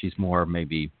 She's more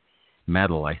maybe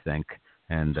metal, I think.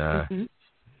 And,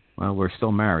 well, we're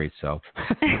still married, so...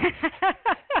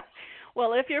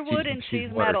 Well, if you're wood and she's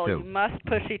metal, you must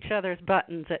push each other's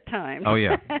buttons at times. Oh,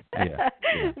 yeah.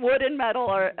 Wood and metal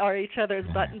are each other's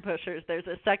button pushers. There's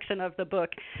a section of the book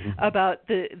about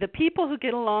the people who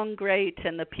get along great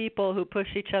and the people who push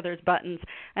each other's buttons,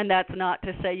 and that's not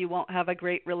to say you won't have a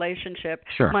great relationship.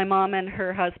 Sure. My mom and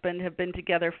her husband have been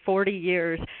together 40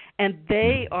 years, and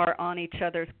they are on each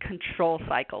other's control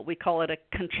cycle. We call it a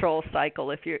control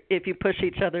cycle if you push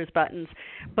each other's buttons.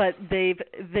 But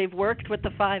they've worked with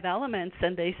the 5 elements,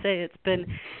 and they say it's been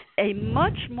a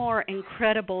much more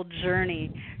incredible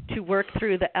journey to work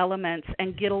through the elements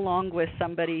and get along with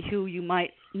somebody who you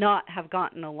might not have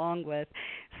gotten along with.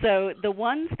 So the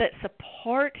ones that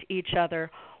support each other,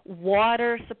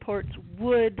 water supports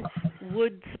wood,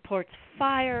 wood supports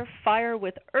fire, fire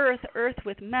with earth, earth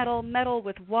with metal, metal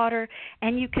with water,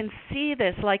 and you can see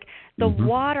this, like the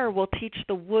water will teach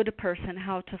the wood person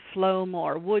how to flow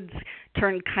more. Woods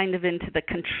turn kind of into the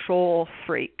control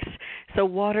freaks, so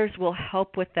waters will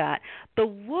help with that. The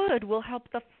wood will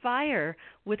help the fire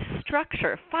with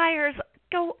structure. Fires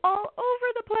go all over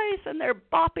the place, and they're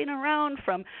bopping around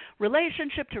from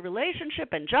relationship to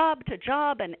relationship and job to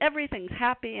job, and everything's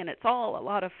happy and it's all a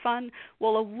lot of fun.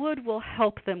 Well, a wood will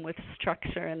help them with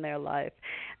structure in their life.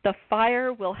 The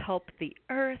fire will help the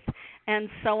earth, and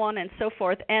so on and so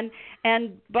forth. And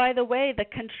by the way, the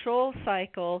control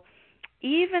cycle,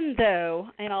 even though,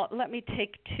 and let me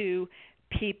take 2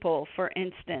 people, for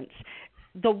instance.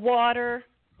 The water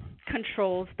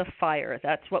controls the fire.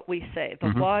 That's what we say.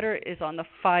 The water is on the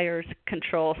fire's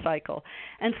control cycle.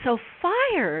 And so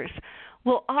fires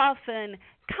will often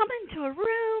come into a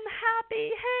room happy.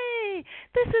 Hey,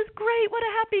 this is great. What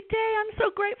a happy day. I'm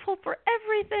so grateful for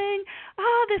everything.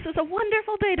 Oh, this is a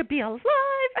wonderful day to be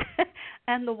alive.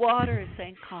 And the water is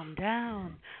saying, calm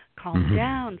down. Calm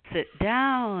down, sit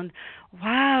down.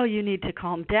 Wow, you need to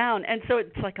calm down. And so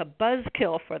it's like a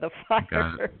buzzkill for the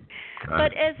fire.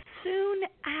 But as soon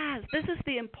as, this is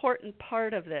the important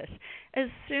part of this, as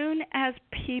soon as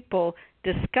people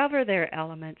discover their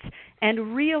elements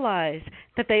and realize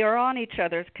that they are on each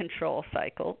other's control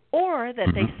cycle or that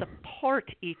they support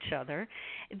each other,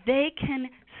 they can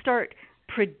start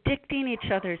predicting each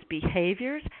other's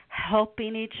behaviors,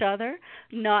 helping each other,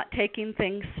 not taking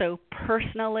things so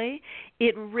personally.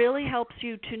 It really helps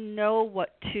you to know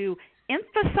what to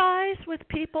emphasize with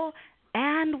people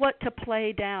and what to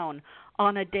play down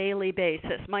on a daily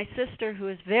basis. My sister, who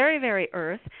is very, very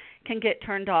earth, can get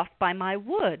turned off by my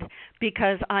wood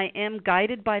because I am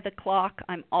guided by the clock.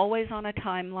 I'm always on a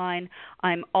timeline.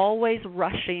 I'm always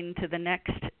rushing to the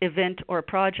next event or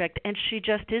project, and she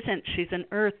just isn't. She's an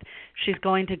earth. She's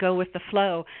going to go with the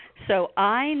flow. So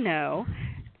I know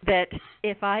that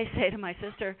if I say to my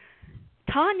sister,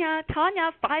 Tanya,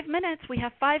 5 minutes, we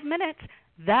have 5 minutes,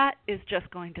 that is just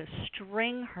going to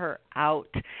string her out.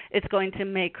 It's going to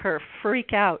make her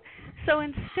freak out. So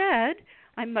instead,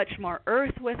 I'm much more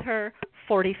earth with her.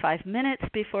 45 minutes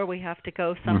before we have to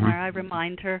go somewhere, I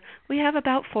remind her, we have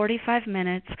about 45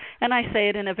 minutes, and I say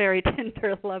it in a very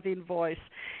tender, loving voice.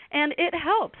 And it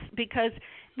helps because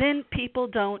then people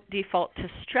don't default to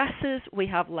stresses. We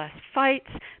have less fights.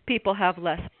 People have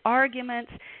less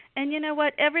arguments. And you know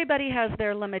what? Everybody has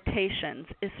their limitations,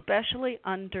 especially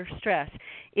under stress.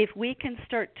 If we can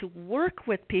start to work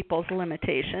with people's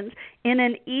limitations in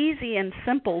an easy and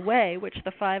simple way, which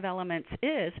the 5 elements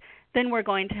is, then we're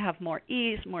going to have more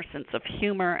ease, more sense of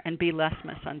humor, and be less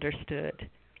misunderstood.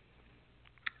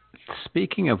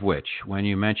 Speaking of which, when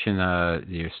you mention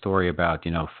your story about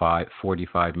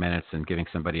 45 minutes and giving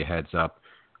somebody a heads up,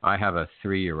 I have a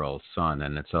 3-year-old son,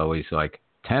 and it's always like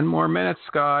 10 more minutes,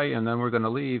 Sky, and then we're going to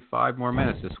leave. 5 more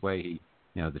minutes. This way,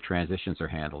 the transitions are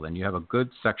handled. And you have a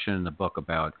good section in the book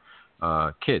about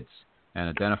kids and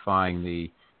identifying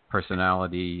the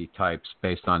personality types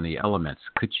based on the elements.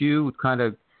 Could you kind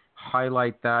of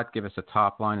highlight that? Give us a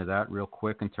top line of that real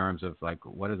quick in terms of like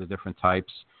what are the different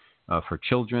types for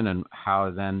children and how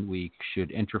then we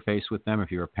should interface with them if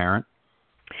you're a parent?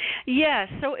 Yes,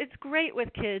 so it's great with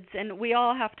kids, and we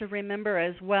all have to remember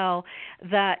as well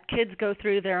that kids go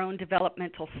through their own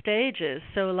developmental stages.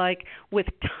 So like with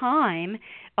time,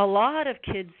 a lot of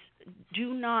kids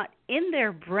do not, in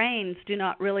their brains, do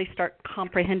not really start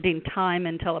comprehending time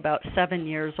until about 7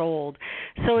 years old.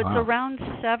 So it's around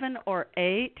 7 or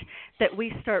 8 that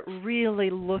we start really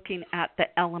looking at the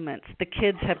elements. The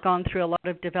kids have gone through a lot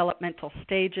of developmental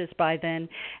stages by then,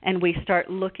 and we start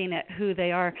looking at who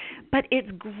they are. But it's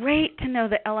great to know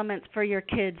the elements for your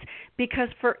kids because,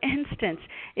 for instance,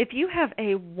 if you have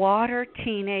a water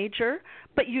teenager,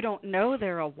 but you don't know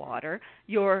they're a water,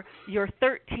 your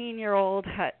 13-year-old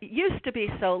used to be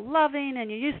so loving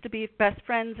and you used to be best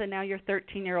friends, and now your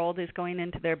 13-year-old is going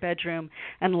into their bedroom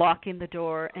and locking the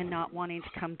door and not wanting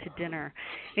to come to dinner.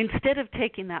 Instead of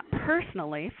taking that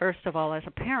personally, first of all, as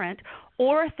a parent,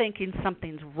 or thinking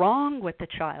something's wrong with the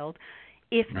child,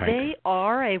 if they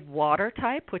are a water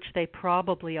type, which they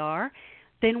probably are,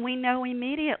 then we know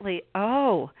immediately,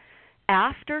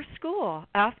 after school,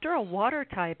 after a water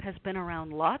type has been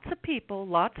around lots of people,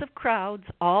 lots of crowds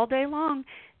all day long,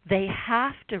 they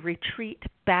have to retreat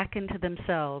back into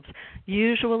themselves,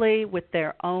 usually with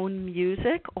their own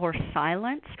music or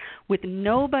silence, with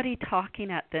nobody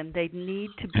talking at them. They need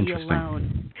to be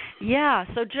alone. Yeah,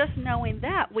 so just knowing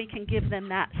that, we can give them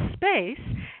that space,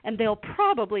 and they'll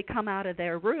probably come out of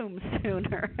their room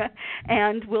sooner,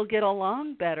 and we'll get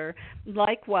along better.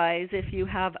 Likewise, if you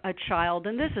have a child,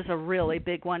 and this is a really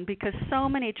big one because so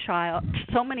many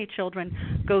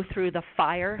children go through the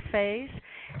fire phase.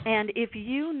 And if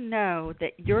you know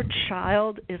that your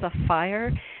child is a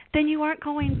fire, then you aren't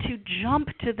going to jump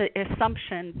to the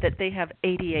assumption that they have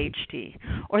ADHD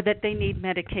or that they need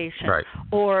medication. Right.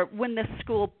 Or when the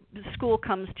school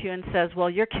comes to you and says, well,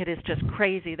 your kid is just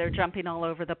crazy, they're jumping all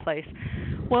over the place.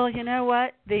 Well, you know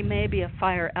what? They may be a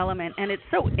fire element. And it's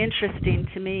so interesting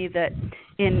to me that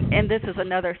and this is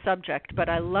another subject, but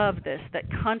I love this, that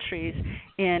countries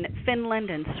in Finland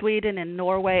and Sweden and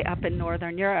Norway up in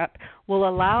Northern Europe will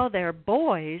allow their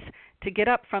boys to get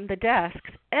up from the desks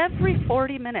every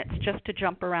 40 minutes just to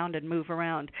jump around and move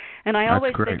around. And I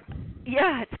always think,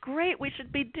 yeah, it's great. We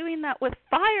should be doing that with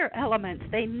fire elements.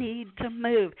 They need to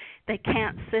move. They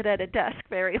can't sit at a desk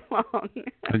very long.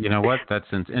 You know what? That's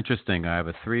interesting. I have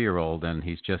a 3-year-old, and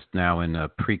he's just now in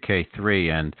pre-K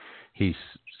 3, and he's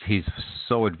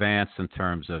so advanced in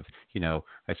terms of, I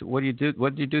said, what do you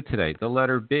do today? The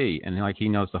letter B. And like he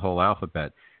knows the whole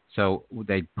alphabet. So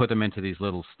they put them into these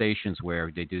little stations where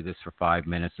they do this for 5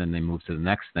 minutes and they move to the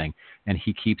next thing. And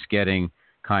he keeps getting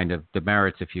kind of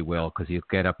demerits, if you will, because he'll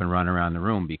get up and run around the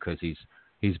room because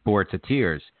he's bored to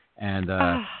tears. And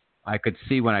I could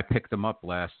see when I picked him up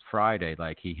last Friday,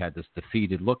 like he had this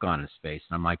defeated look on his face.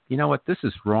 And I'm like, you know what? This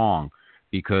is wrong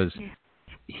because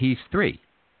he's 3.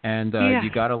 And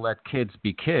you got to let kids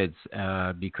be kids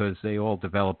because they all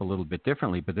develop a little bit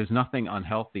differently. But there's nothing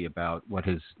unhealthy about what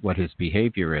his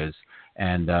behavior is.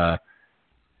 And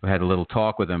we had a little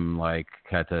talk with him, like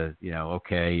had to,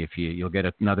 okay, if you'll get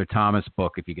another Thomas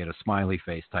book if you get a smiley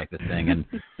face type of thing. And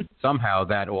somehow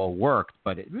that all worked.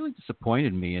 But it really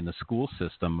disappointed me in the school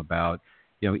system about,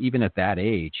 even at that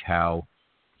age, how,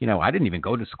 I didn't even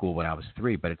go to school when I was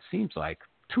 3, but it seems like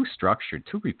too structured,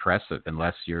 too repressive,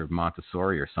 unless you're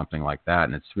Montessori or something like that.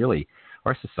 And it's really,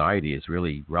 our society is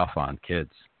really rough on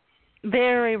kids.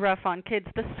 Very rough on kids.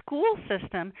 The school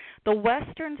system, the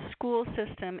Western school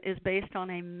system, is based on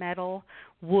a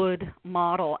metal-wood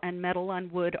model, and metal and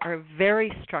wood are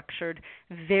very structured,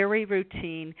 very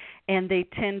routine, and they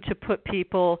tend to put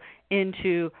people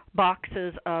into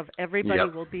boxes of everybody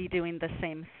will be doing the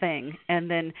same thing,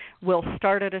 and then we'll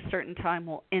start at a certain time,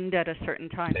 we'll end at a certain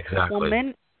time. Exactly. Well,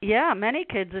 many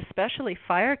kids, especially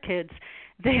fire kids,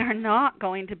 they are not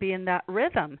going to be in that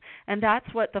rhythm. And that's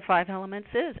what the five elements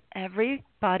is.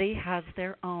 Everybody has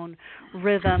their own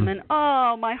rhythm. And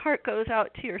oh, my heart goes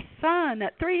out to your son.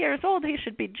 At 3 years old, he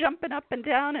should be jumping up and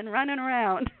down and running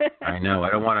around. I know. I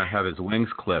don't want to have his wings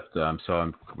clipped.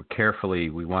 So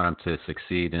we want him to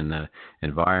succeed in the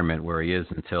environment where he is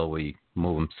until we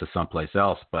move him to someplace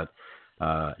else. But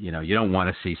you don't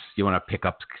want to pick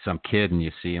up some kid and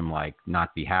you see him like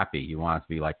not be happy. You want it to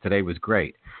be like, today was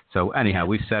great. So anyhow,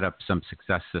 we've set up some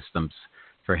success systems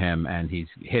for him and he's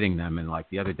hitting them. And like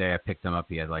the other day I picked him up,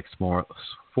 he had like 4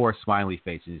 smiley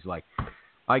faces. He's like,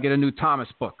 I get a new Thomas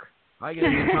book. I get a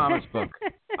new Thomas book.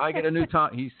 I get a new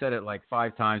Thomas. He said it like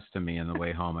 5 times to me on the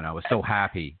way home and I was so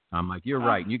happy. I'm like, you're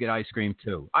right. You get ice cream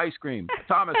too. Ice cream,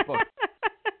 Thomas book.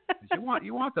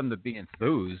 You want them to be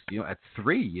enthused. At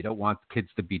 3, you don't want kids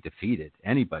to be defeated.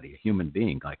 Anybody, a human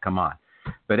being, like, come on.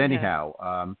 But anyhow,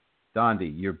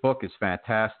 Dondi, your book is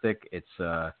fantastic. It's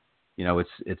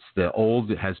it's the old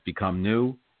has become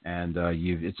new, and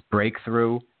it's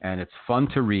breakthrough, and it's fun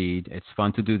to read. It's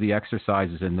fun to do the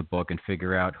exercises in the book and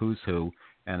figure out who's who.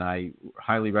 And I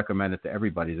highly recommend it to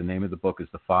everybody. The name of the book is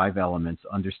The 5 Elements,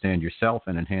 Understand Yourself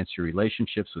and Enhance Your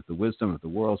Relationships with the Wisdom of the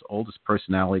World's Oldest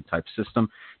Personality Type System.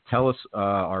 Tell us,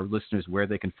 our listeners, where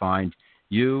they can find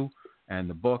you and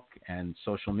the book and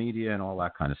social media and all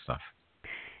that kind of stuff.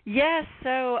 Yes,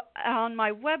 so on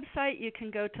my website, you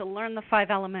can go to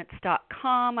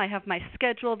learnthefiveelements.com. I have my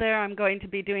schedule there. I'm going to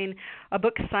be doing a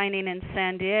book signing in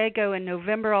San Diego in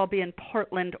November. I'll be in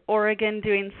Portland, Oregon,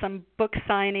 doing some book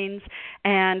signings.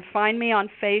 And find me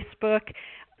on Facebook,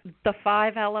 The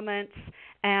 5 Elements,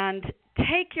 and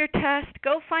take your test.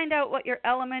 Go find out what your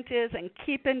element is and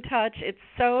keep in touch. It's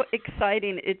so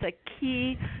exciting. It's a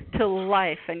key to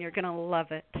life, and you're going to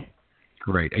love it.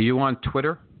 Great. Are you on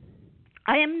Twitter?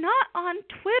 I am not on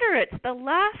Twitter. It's the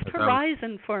last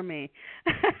horizon for me.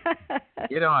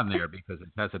 Get on there because it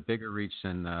has a bigger reach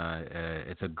and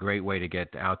it's a great way to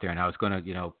get out there. And I was going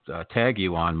to, tag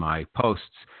you on my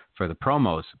posts for the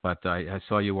promos, but I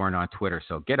saw you weren't on Twitter.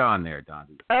 So get on there,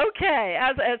 Dondi. Okay.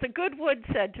 As a good Wood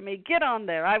said to me, get on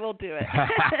there. I will do it.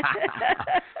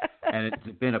 And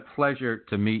it's been a pleasure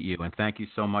to meet you. And thank you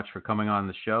so much for coming on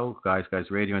the show, Guys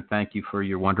Radio. And thank you for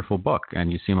your wonderful book.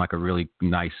 And you seem like a really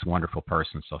nice, wonderful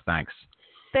person. So thanks.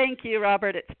 Thank you,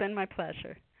 Robert. It's been my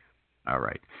pleasure. All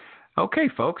right. Okay,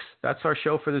 folks, that's our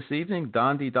show for this evening.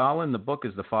 Dondi Dahlin, the book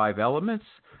is The 5 Elements.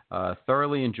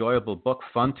 Thoroughly enjoyable book,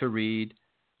 fun to read,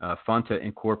 fun to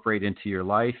incorporate into your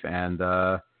life. And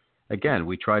again,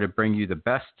 we try to bring you the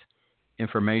best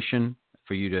information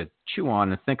for you to chew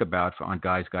on and think about on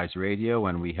Guys Radio.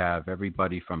 And we have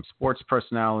everybody from sports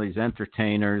personalities,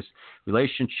 entertainers,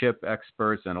 relationship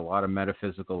experts, and a lot of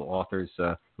metaphysical authors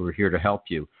who are here to help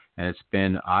you. And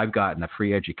I've gotten a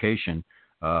free education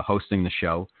hosting the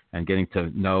show and getting to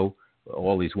know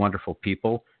all these wonderful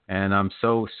people. And I'm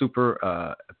so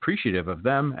super appreciative of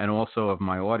them and also of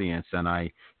my audience. And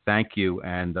I thank you.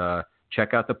 And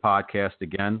check out the podcast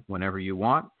again whenever you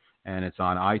want. And it's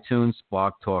on iTunes,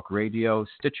 Blog Talk Radio,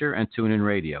 Stitcher, and TuneIn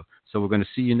Radio. So we're going to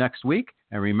see you next week.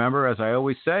 And remember, as I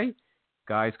always say,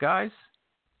 guys,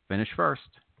 finish first.